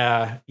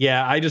 Yeah.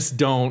 I just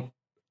don't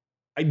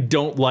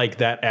like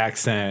that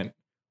accent.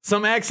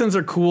 Some accents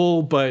are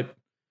cool, but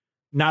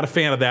not a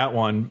fan of that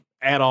one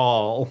at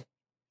all.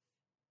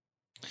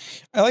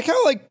 I like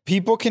how like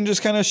people can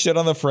just kind of shit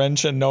on the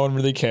French and no one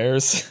really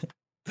cares.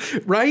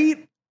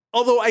 Right?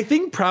 Although I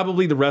think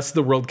probably the rest of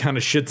the world kind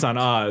of shits on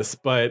us,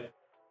 but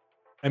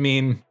I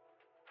mean,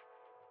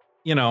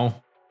 you know,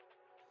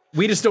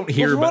 we just don't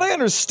hear about. What I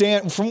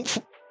understand from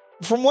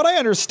what I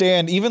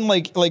understand, even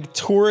like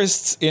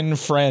tourists in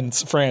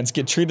France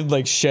get treated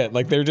like shit.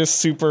 Like they're just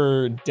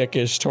super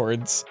dickish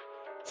towards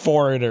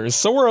foreigners.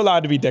 So we're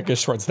allowed to be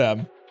dickish towards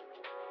them.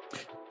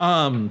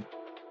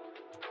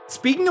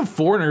 Speaking of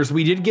foreigners,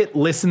 we did get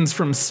listens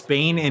from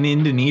Spain and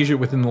Indonesia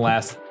within the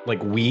last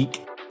like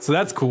week. So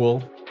that's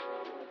cool.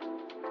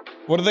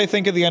 What do they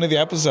think at the end of the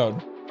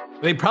episode?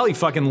 They probably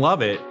fucking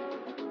love it.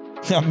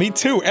 Yeah, me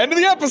too. End of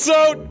the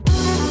episode.